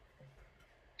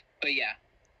 But yeah,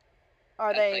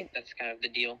 that's kind of the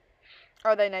deal.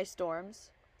 Are they nice dorms?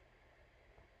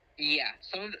 Yeah,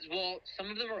 some of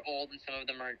them are old and some of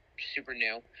them are super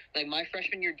new. Like my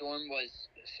freshman year dorm was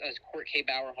Court K.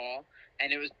 Bauer Hall,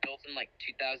 and it was built in like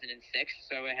 2006.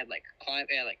 So it had like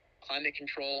climate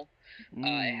control.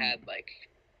 It had like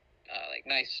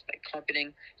nice like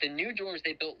carpeting. The new dorms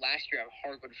they built last year have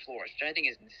hardwood floors, which I think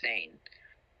is insane.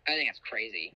 I think that's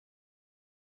crazy.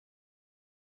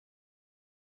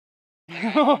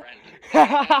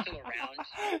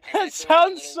 That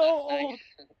sounds so old.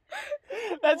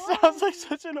 That sounds like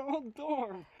such an old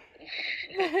dorm.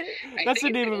 That's the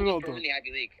name of an old dorm in the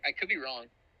Ivy League. I could be wrong.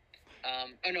 Oh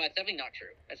no, that's definitely not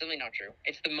true.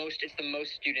 It's the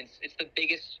most students. It's the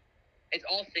biggest. It's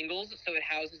all singles, so it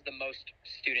houses the most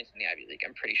students in the Ivy League.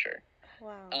 I'm pretty sure.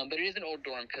 Wow. But it is an old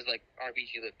dorm because like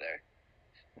RBG lived there.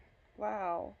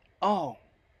 Wow. Oh.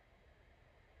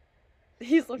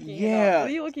 He's looking Yeah. it up. What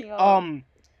are you looking up?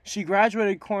 She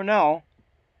graduated Cornell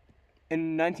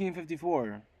in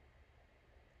 1954.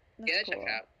 That's Yeah, that cool.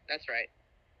 checks out. That's right.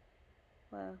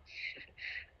 Wow.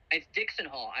 It's Dixon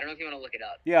Hall. I don't know if you want to look it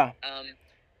up. Yeah.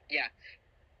 Yeah.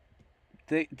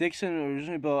 Dixon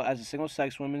originally built as a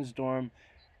single-sex women's dorm,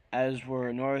 as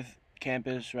were North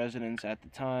Campus residents at the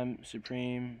time.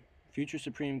 Future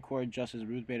Supreme Court Justice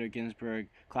Ruth Bader Ginsburg,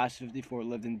 class of 54,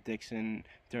 lived in Dixon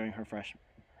during her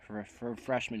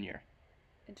freshman year.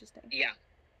 Interesting. Yeah.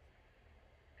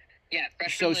 Yeah.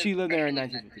 So she lived there in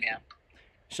 1954. Yeah.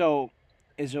 So,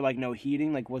 is there like no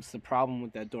heating? Like, what's the problem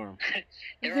with that dorm?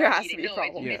 There has to be a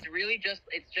problem. It's really just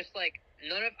like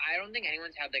I don't think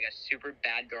anyone's had like a super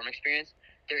bad dorm experience.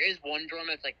 There is one dorm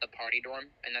that's like the party dorm,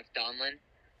 and that's Donlin.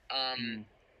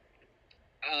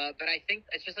 But I think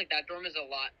it's just like that dorm is a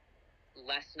lot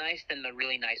less nice than the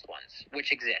really nice ones,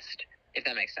 which exist, if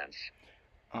that makes sense.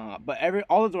 But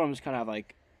all the dorms kind of have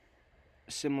like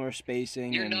similar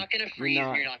spacing. You're not gonna freeze.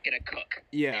 You're not gonna cook.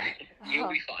 Yeah. You'll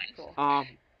be fine. Cool.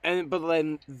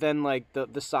 But then like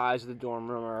the size of the dorm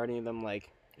room, are any of them like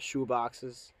shoe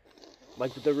boxes,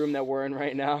 like the room that we're in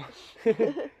right now?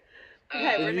 Okay,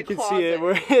 we're in you a can closet. see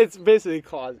it. It's basically a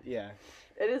closet. Yeah.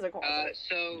 It is a closet.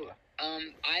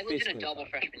 I lived in a double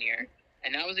freshman year,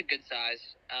 and that was a good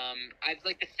size. I've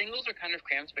like the singles are kind of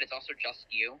cramped, but it's also just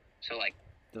you, so like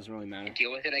doesn't really matter.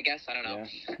 Deal with it, I guess. I don't know.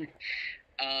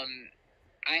 Yeah.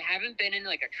 I haven't been in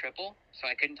like a triple, so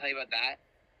I couldn't tell you about that.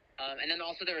 And then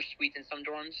also there are suites in some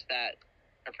dorms that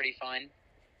are pretty fine.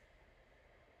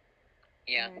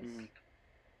 Yeah.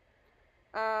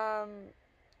 Nice.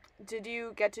 Did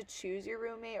you get to choose your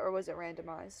roommate, or was it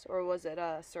randomized, or was it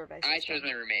a survey system? I chose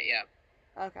my roommate.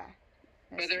 Yeah. Okay.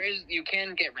 But you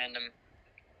can get random,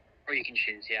 or you can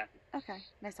choose. Yeah. Okay.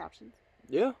 Nice options.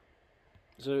 Yeah.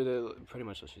 So they pretty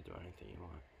much let you do anything you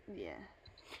want. Yeah.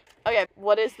 Okay.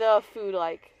 What is the food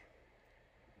like?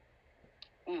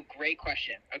 Ooh, great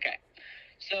question. Okay.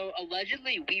 So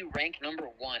allegedly we rank number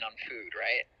 1 on food,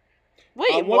 right?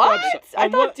 Wait, what what? website? I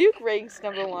thought Duke ranks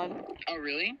number 1. Oh,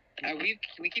 really?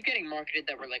 We keep getting marketed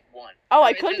that we're like 1. Oh,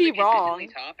 I Or could is it, be like, wrong.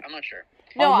 consistently top? I'm not sure.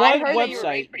 No, On I what heard that you were website?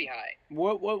 Ranked pretty high.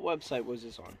 What website was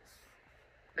this on?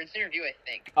 Princeton Review, I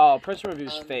think. Oh, Princeton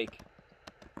Review's fake.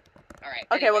 All right.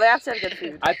 Okay, well, they have to have good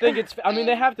food. I think it's. I mean,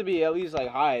 they have to be at least like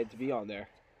high to be on there.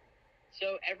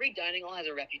 So every dining hall has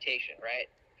a reputation, right?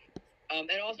 And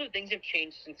also things have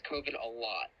changed since COVID a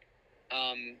lot.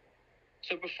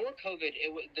 So before COVID,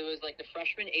 there was like the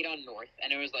freshmen ate on North,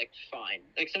 and it was like fine.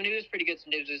 Like some days it was pretty good,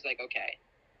 some days it was like okay.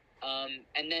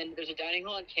 And then there's a dining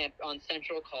hall on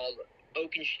Central called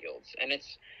Oaken Shields, and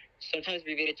it's sometimes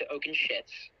abbreviated to Oaken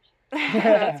Shits.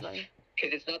 That's funny.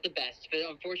 Because it's not the best, but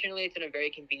unfortunately it's in a very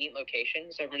convenient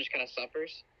location, so everyone just kind of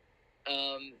suffers.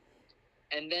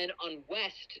 And then on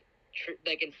West,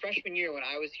 like in freshman year when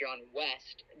I was here on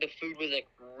West, the food was like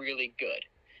really good.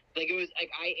 Like it was like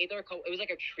I ate there it was like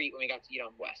a treat when we got to eat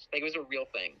on West. Like it was a real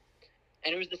thing,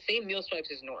 and it was the same meal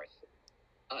swipes as North.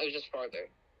 It was just farther.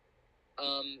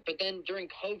 But then during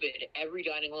COVID, every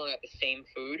dining hall got the same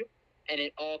food, and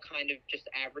it all kind of just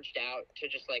averaged out to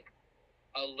just like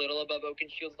a little above Oak and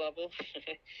Shields level.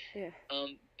 Yeah.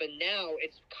 But now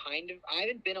it's kind of I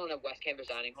haven't been on a West Campus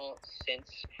dining hall since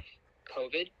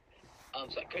COVID,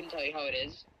 so I couldn't tell you how it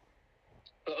is.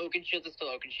 But Oak and Shields is still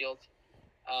Oak and Shields.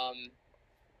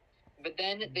 But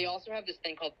then they also have this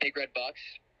thing called Big Red Bucks,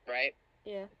 right?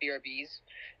 Yeah. BRBs,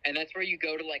 and that's where you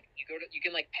can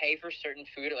like pay for certain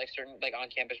food at like certain like on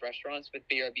campus restaurants with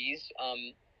BRBs.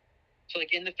 So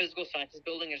like in the physical sciences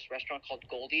building, there's a restaurant called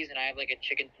Goldie's, and I have like a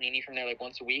chicken panini from there like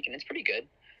once a week, and it's pretty good.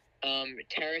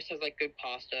 Terrace has like good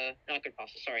pasta, not good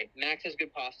pasta. Sorry, Max has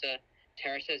good pasta.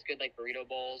 Terrace has good like burrito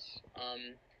bowls.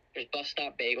 There's Bus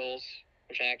Stop Bagels,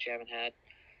 which I actually haven't had.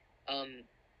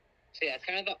 So yeah, it's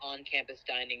kind of the on-campus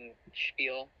dining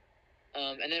spiel.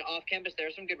 And then off campus, there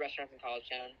are some good restaurants in College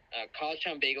Town. College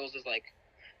Town Bagels is like,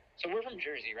 so we're from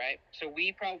Jersey, right? So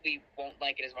we probably won't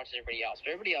like it as much as everybody else,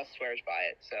 but everybody else swears by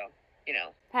it. So, you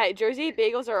know. Hey, Jersey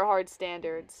bagels are a hard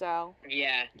standard, so.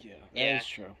 Yeah. Yeah, that is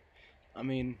true. I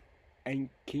mean, and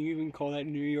can you even call that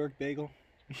New York bagel?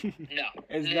 No.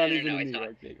 It's No, not no, even no, a it's New not.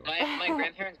 York bagel. My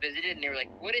grandparents visited, and they were like,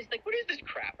 what is this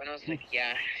crap? And I was like,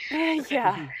 yeah.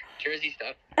 Yeah. Jersey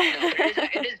stuff. No,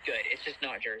 it is good. It's just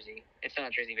not Jersey. It's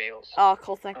not Jersey bagels. Oh,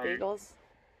 cold neck bagels.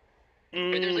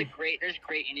 But there's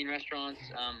great Indian restaurants.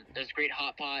 There's great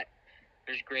hot pot.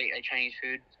 There's great like Chinese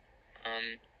food.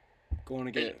 Going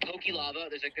to There's get Poke Lava.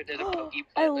 There's a poke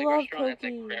I like, love restaurant that's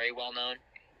like Poke. very well known,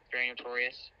 very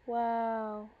notorious.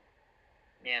 Wow.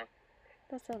 Yeah.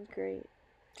 That sounds great.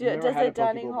 I've never Does had the a Poke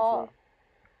dining Bowl hall? before.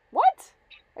 What?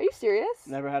 Are you serious?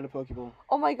 Never had a Poke Bowl.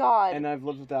 Oh my god. And I've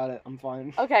lived without it. I'm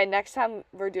fine. Okay, next time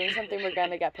we're doing something, we're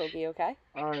gonna get Poke, okay?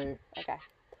 Alright.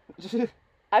 Okay.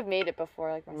 I've made it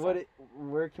before, like myself.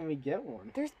 Where can we get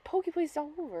one? There's Poke places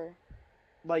all over.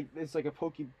 Like, it's like a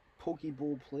Poke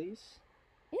Bowl place?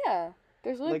 Yeah.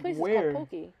 There's literally Like places where? called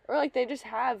Poke. Or like they just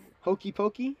have. Hokey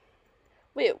Pokey?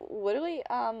 Wait, literally,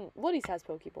 Woody's has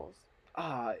Poke bowls.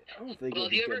 I don't think Well, it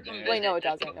if you would ever be come good visit, there. Wait, no, it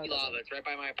there's doesn't, no, Poke it Lava. doesn't. It's right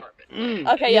by my apartment.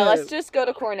 Okay, yeah, let's just go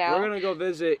to Cornell. We're gonna go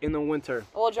visit in the winter.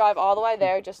 We'll drive all the way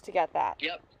there just to get that.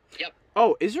 Yep.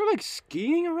 Oh, is there like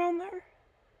skiing around there?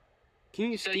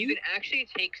 Can you So ski? you can actually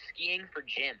take skiing for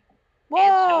gym.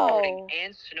 Whoa! And snowboarding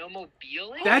and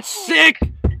snowmobiling. That's sick!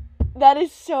 That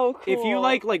is so cool. If you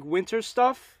like winter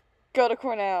stuff, Go to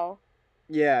Cornell.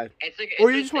 yeah. It's like, Or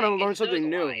it's you a just wanna thing. learn It snows something a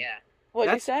new. lot, yeah.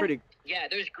 What'd That's you say? pretty. Yeah,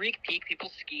 there's Greek Peak. People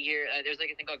ski here. There's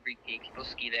like a thing called Greek Peak. People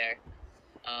ski there.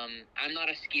 I'm not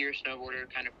a skier, snowboarder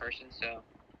kind of person, so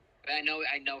but I know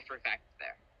for a fact it's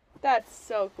there. That's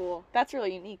so cool. That's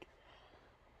really unique.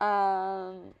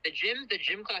 The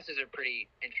gym classes are pretty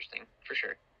interesting for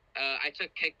sure. I took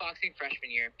kickboxing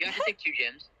freshman year. You have to take 2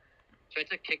 gyms. So I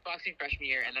took kickboxing freshman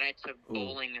year, and then I took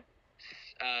bowling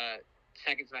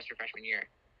second semester freshman year.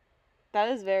 That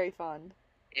is very fun.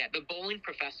 Yeah, the bowling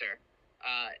professor.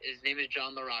 His name is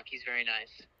John LaRock. He's very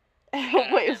nice.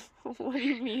 Wait, what do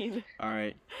you mean? All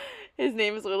right. His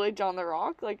name is literally John the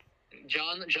Rock? Like,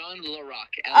 John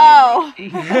LaRock. oh!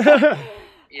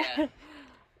 Yeah.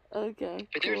 Okay,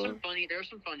 But cool. there are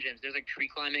some fun gyms. There's like tree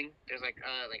climbing. There's like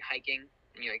hiking.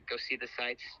 And you like go see the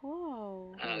sights.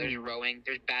 Whoa. There's rowing.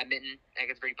 There's badminton. That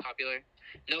gets very popular.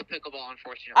 No pickleball,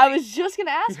 unfortunately. I was just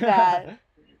gonna ask that.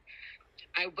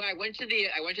 I went to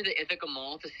the Ithaca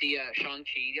Mall to see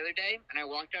Shang-Chi the other day, and I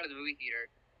walked out of the movie theater,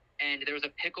 and there was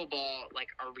a pickleball like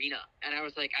arena, and I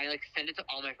sent it to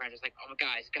all my friends. I was like, oh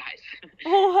guys,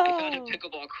 I found a Whoa.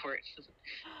 pickleball court.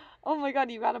 Oh my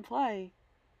god, you gotta play.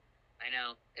 I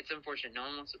know. It's unfortunate. No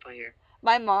one wants to play here.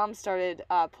 My mom started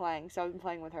playing, so I've been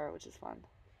playing with her, which is fun.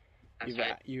 That's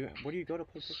right. Where do you go to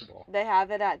play pickleball? They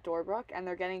have it at Doorbrook, and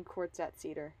they're getting courts at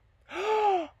Cedar.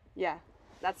 Yeah,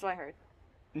 that's what I heard.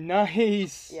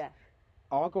 Nice. Yeah.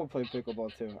 I'll go play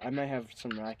pickleball too. I might have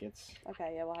some rackets.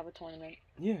 Okay, yeah, we'll have a tournament.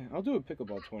 Yeah, I'll do a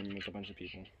pickleball tournament with a bunch of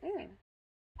people. Yeah.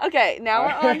 Okay, now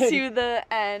we're on Alright. to the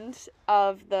end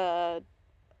of the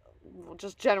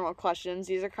just general questions.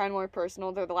 These are kind of more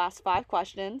personal. They're the last 5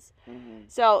 questions. Mm-hmm.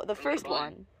 So the first come on.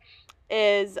 one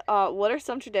is, what are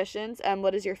some traditions and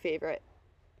what is your favorite?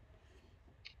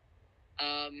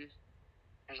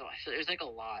 There's like a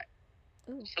lot.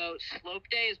 Ooh. So Slope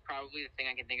Day is probably the thing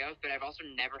I can think of, but I've also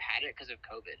never had it because of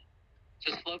COVID.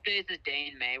 So Slope Day is this day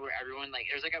in May where everyone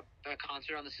there's like a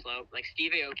concert on the slope. Like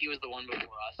Steve Aoki was the one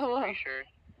before us, Oh, wow. I'm pretty sure.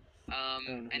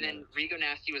 And then Rico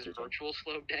Nasty was virtual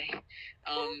Slope Day.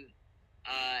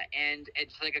 and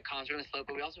it's like a concert on the slope,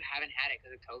 but we also haven't had it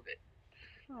because of COVID,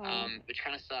 Aw. which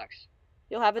kind of sucks.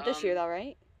 You'll have it this year, um, though,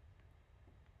 right?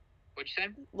 What'd you say?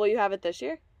 Will you have it this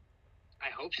year? I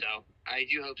hope so. I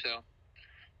do hope so.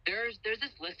 There's this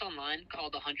list online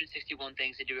called the 161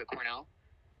 Things to Do at Cornell,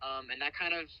 and that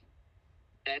kind of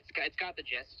it's got the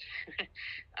gist.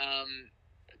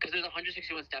 Because there's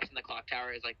 161 steps in the clock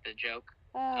tower is like the joke.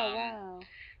 Oh, wow.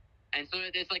 And so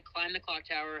it's like climb the clock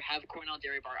tower, have Cornell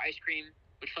Dairy Bar ice cream,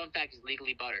 which fun fact is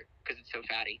legally buttered because it's so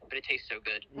fatty, but it tastes so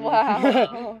good.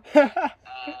 Wow.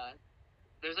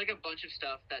 There's like a bunch of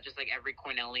stuff that just like every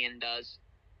Cornellian does.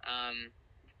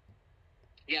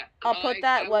 Yeah. I'll put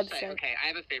that I will website. say, okay, I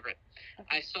have a favorite.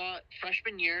 Okay. I saw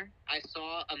freshman year. I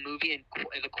saw a movie in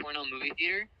the Cornell movie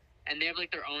theater, and they have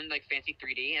like their own like fancy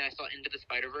 3D, and I saw Into the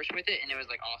Spider-Verse with it, and it was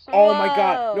like awesome. Oh my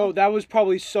god. Whoa. No, that was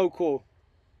probably so cool.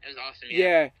 It was awesome.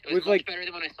 Yeah, It was with much like better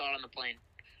than when I saw it on the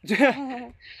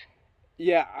plane.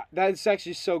 yeah, that's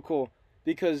actually so cool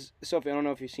because Sophie, I don't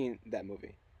know if you've seen that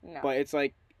movie, No. but it's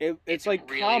like it's like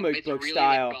really, comic it's book really,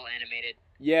 style. Like, well animated.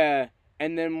 Yeah,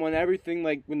 and then when everything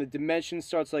like when the dimension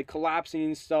starts like collapsing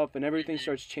and stuff, and everything Mhm.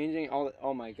 starts changing,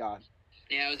 oh my god,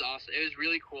 Yeah, it was awesome. It was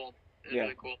really cool. It was Yeah.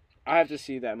 really cool. I have to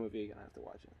see that movie again. I have to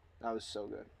watch it. That was so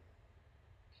good.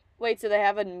 Wait, so they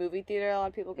have a movie theater a lot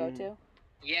of people go Mhm. to?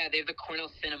 Yeah, they have the Cornell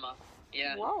Cinema.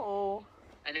 Yeah, Whoa.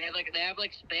 and they have like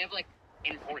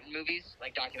important movies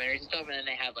like documentaries and stuff, and then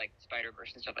they have like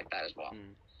Spider-Verse and stuff like that as well.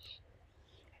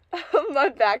 My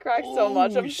back cracked so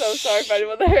much. I'm Oh, so sorry for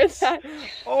anyone that heard that.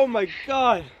 Oh my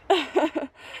god, that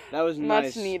was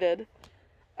nice. Much needed.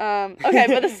 Okay,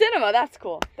 but the cinema, that's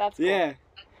cool. That's cool. Yeah.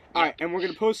 All right, and we're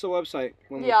gonna post the website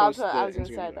when Yeah, I'll we post put- the I was gonna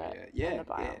Instagram say video. that Yeah, in the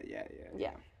bio.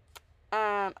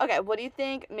 yeah. Okay, what do you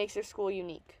think makes your school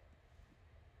unique?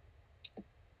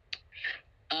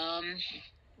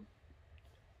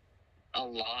 A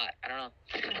lot. I don't know.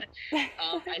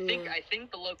 I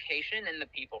think the location and the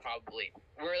people probably.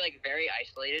 We're like very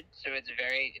isolated, so it's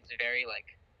very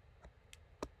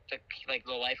like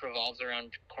the life revolves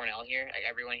around Cornell here. Like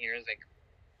everyone here is like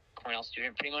Cornell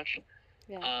student pretty much.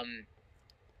 Yeah.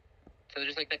 So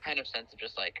just like that kind of sense of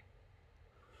just like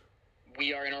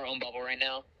we are in our own bubble right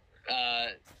now.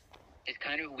 It's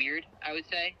kind of weird, I would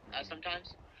say,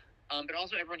 sometimes. But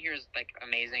also everyone here is like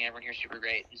amazing. Everyone here is super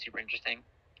great and super interesting.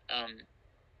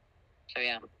 So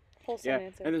yeah. Wholesome Yeah,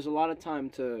 answer. and there's a lot of time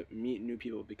to meet new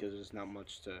people because there's not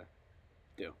much to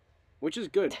do, which is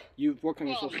good. You work on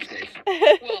your Well, social skills.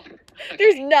 Well,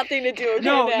 There's nothing to do.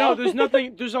 No, right now. no, there's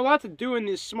nothing. There's a lot to do in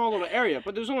this small little area,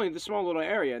 but there's only the small little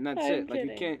area, and that's I'm it. Like you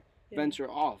kidding. can't Yeah. venture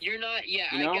off. you're not. Yeah,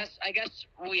 You know? I guess.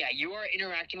 Well, yeah, you are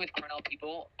interacting with Cornell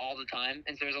people all the time,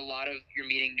 and so there's a lot of you're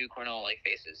meeting new Cornell like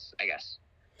faces. I guess.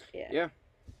 Yeah.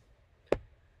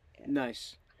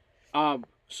 Nice.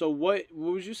 So what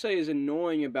would you say is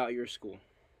annoying about your school?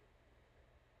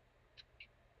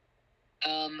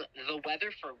 The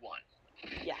weather for one.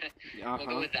 Yeah. We'll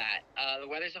go with that. The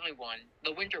weather's definitely one.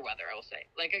 The winter weather, I will say.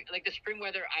 Like the spring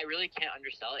weather, I really can't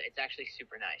undersell it. It's actually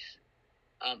super nice.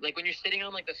 Like when you're sitting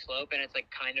on like the slope and it's like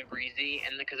kind of breezy,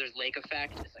 and because there's lake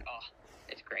effect, it's like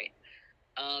it's great.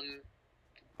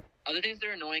 Other things that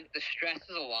are annoying, the stress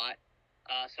is a lot.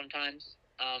 Sometimes.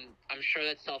 I'm sure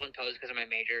that's self-imposed because of my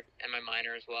major and my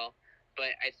minor as well.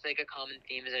 But it's like a common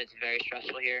theme is that it's very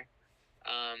stressful here.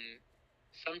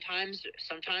 Sometimes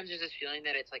there's this feeling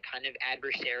that it's like kind of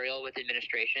adversarial with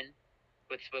administration,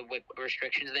 with what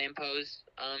restrictions they impose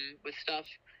with stuff,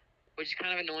 which is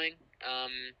kind of annoying.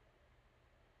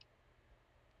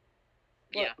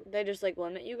 Yeah. They just like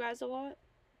limit you guys a lot?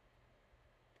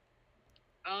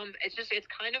 It's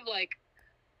kind of like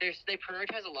they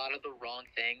prioritize a lot of the wrong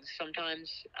things sometimes.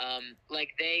 Like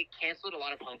they canceled a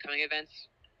lot of homecoming events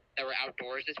that were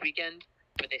outdoors this weekend,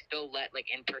 but they still let like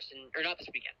in-person, or not this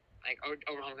weekend, like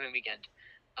over homecoming weekend.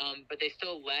 But they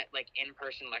still let like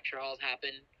in-person lecture halls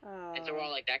happen, Oh, and so we're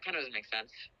all like, that kind of doesn't make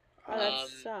sense. that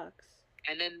sucks.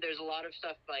 And then there's a lot of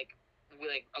stuff like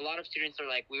a lot of students are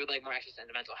like, we would like more access to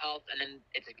mental health, and then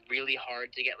it's like really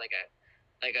hard to get like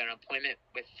an appointment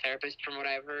with a therapist from what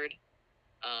I've heard.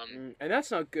 And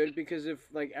that's not good because if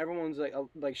like everyone's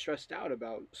like stressed out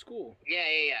about school.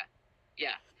 Yeah.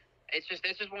 It's just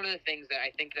one of the things that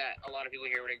I think that a lot of people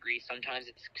here would agree. Sometimes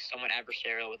it's somewhat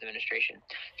adversarial with administration.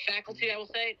 Faculty, I will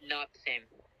say, not the same.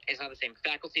 It's not the same.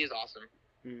 Faculty is awesome,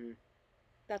 Mm-hmm.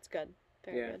 That's good.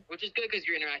 Very Yeah. good. which is good because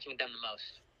you're interacting with them the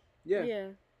most. Yeah.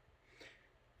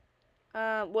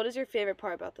 What is your favorite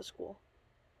part about the school?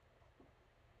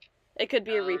 It could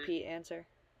be a repeat answer.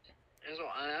 As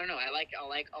well, I don't know. I like a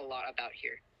lot about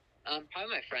here. Probably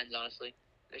my friends, honestly.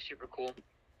 They're super cool.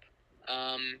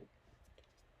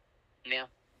 Yeah.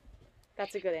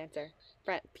 That's a good answer.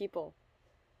 People.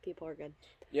 People are good.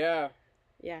 Yeah,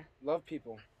 Yeah. love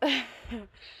people.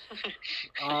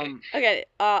 Okay.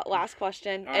 Last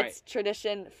question. All right. It's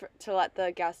tradition to let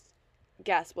the guest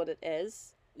guess what it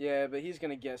is. Yeah, but he's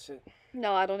gonna guess it.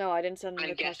 No, I don't know. I didn't send him I'm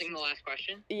the guessing questions. the last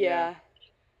question. Yeah.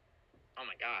 Oh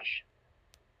my gosh.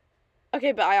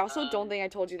 Okay, but I also don't think I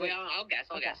told you that. Wait, I'll guess.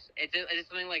 I'll Okay. guess. Is it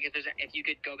something like if you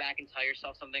could go back and tell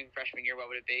yourself something freshman year, what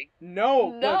would it be? No,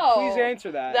 No. but please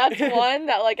answer that. That's one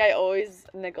that like I always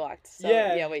neglect. So,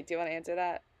 Yeah. yeah. Wait. Do you want to answer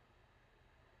that?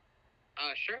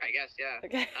 Sure. I guess. Yeah.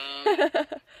 Okay.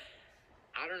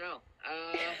 I don't know.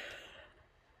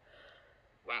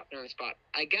 Wow, put on the spot.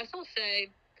 I guess I'll say,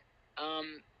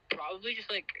 probably just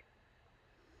like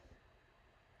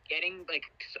getting like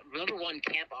number one,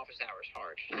 camp office hours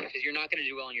hard because you're not gonna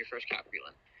do well in your first Cap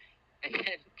prelim, and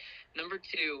then number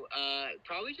two,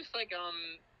 probably just like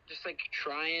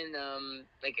try and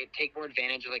like take more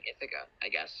advantage of like Ithaca, I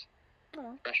guess.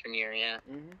 Oh. Freshman year, yeah.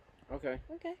 Mm-hmm. Okay.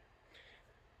 Okay.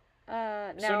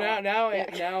 So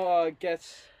now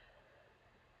guess.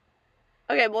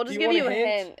 Okay, we'll Do just you give want you a a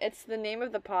hint? hint. It's the name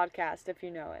of the podcast if you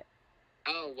know it.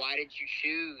 Oh, why did you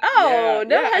choose? Oh,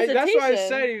 no hesitation. That's why I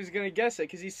said he was gonna guess it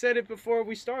because he said it before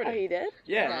we started. Oh, he did?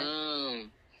 Yeah.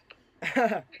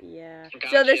 Yeah. So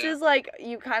Gotcha. this is like,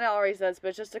 you kind of already said this, but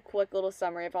it's just a quick little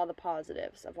summary of all the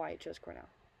positives of why you chose Cornell.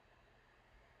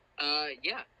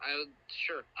 Yeah,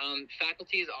 sure.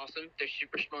 Faculty is awesome. They're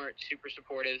super smart, super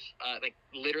supportive, like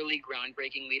literally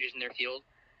groundbreaking leaders in their field.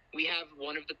 We have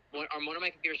one of my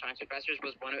computer science professors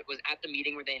was at the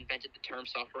meeting where they invented the term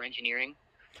software engineering,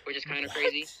 which is kind of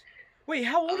crazy. Wait,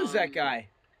 how old is that guy?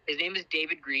 His name is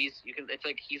David Grease.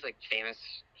 He's like famous.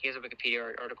 He has a Wikipedia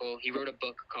article. He wrote a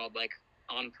book called like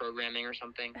On Programming or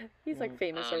something. He's like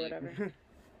famous or whatever.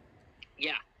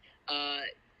 Yeah.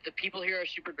 The people here are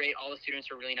super great. All the students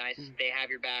are really nice. They have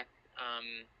your back.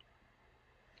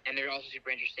 And they're also super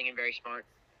interesting and very smart.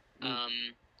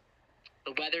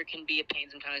 The weather can be a pain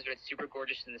sometimes, but it's super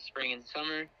gorgeous in the spring and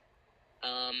summer.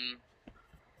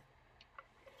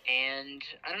 And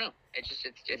I don't know.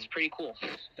 It's pretty cool.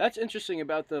 That's interesting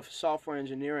about the software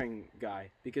engineering guy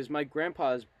because my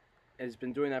grandpa has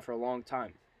been doing that for a long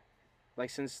time, like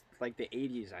since like the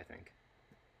 80s, I think.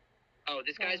 Oh,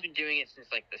 this guy's been doing it since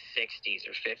like the 60s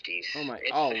or 50s. Oh my!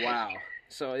 Oh wow!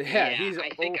 So yeah, he's. I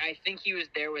think he was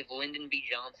there with Lyndon B.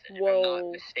 Johnson, if Whoa. I'm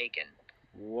not mistaken.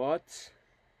 What?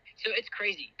 So it's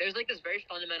crazy. There's like this very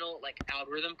fundamental like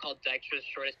algorithm called Dijkstra's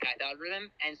shortest path algorithm,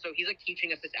 and so he's like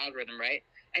teaching us this algorithm, right?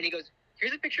 And he goes,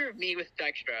 "Here's a picture of me with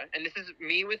Dijkstra, and this is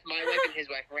me with my wife and his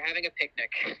wife. And we're having a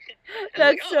picnic." And That's I'm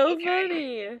like, so okay.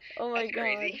 funny. Oh my That's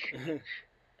crazy.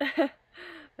 god.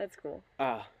 That's cool.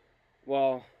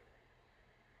 Well,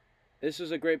 this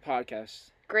was a great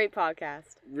podcast. Great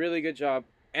podcast. Really good job,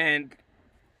 and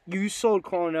you sold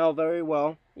Cornell very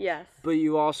well. Yes. But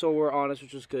you also were honest,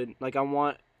 which was good. Like I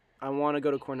want to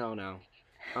go to Cornell now.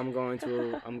 I'm going to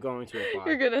apply.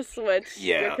 You're gonna switch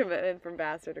Yeah. your commitment from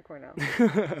Vassar to Cornell.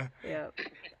 Yeah.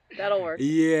 That'll work.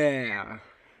 Yeah.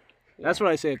 That's what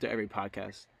I say after every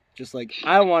podcast. Just like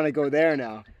I want to go there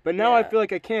now, but now I Yeah. feel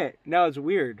like I can't. Now it's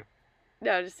weird.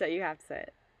 No, just say you have to say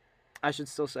it. I should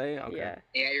still say it? Okay. Yeah.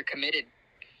 Yeah, you're committed.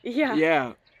 Yeah.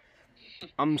 Yeah.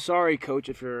 I'm sorry, Coach,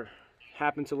 if you're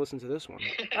happen to listen to this one.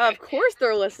 Of course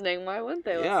they're listening. Why wouldn't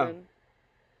they Yeah. listen?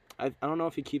 I don't know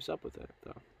if he keeps up with it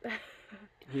though.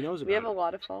 He knows about We have it. a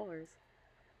lot of followers.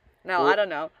 No, Four- I don't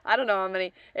know. I don't know how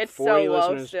many. It's so 40 low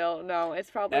listeners. still. No, it's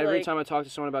probably Every like time I talk to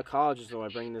someone about colleges, though, I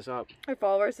bring this up. our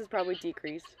followers has probably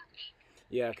decreased.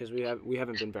 Yeah, because we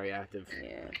haven't been very active.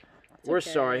 Yeah. It's We're okay.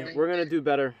 sorry. We're gonna do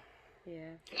better.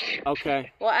 Yeah.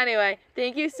 Okay. Well, anyway,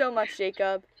 thank you so much,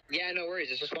 Jacob. Yeah, no worries.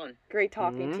 This was fun. Great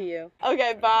talking Mhm. to you.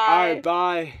 Okay, All bye. right.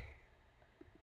 Bye.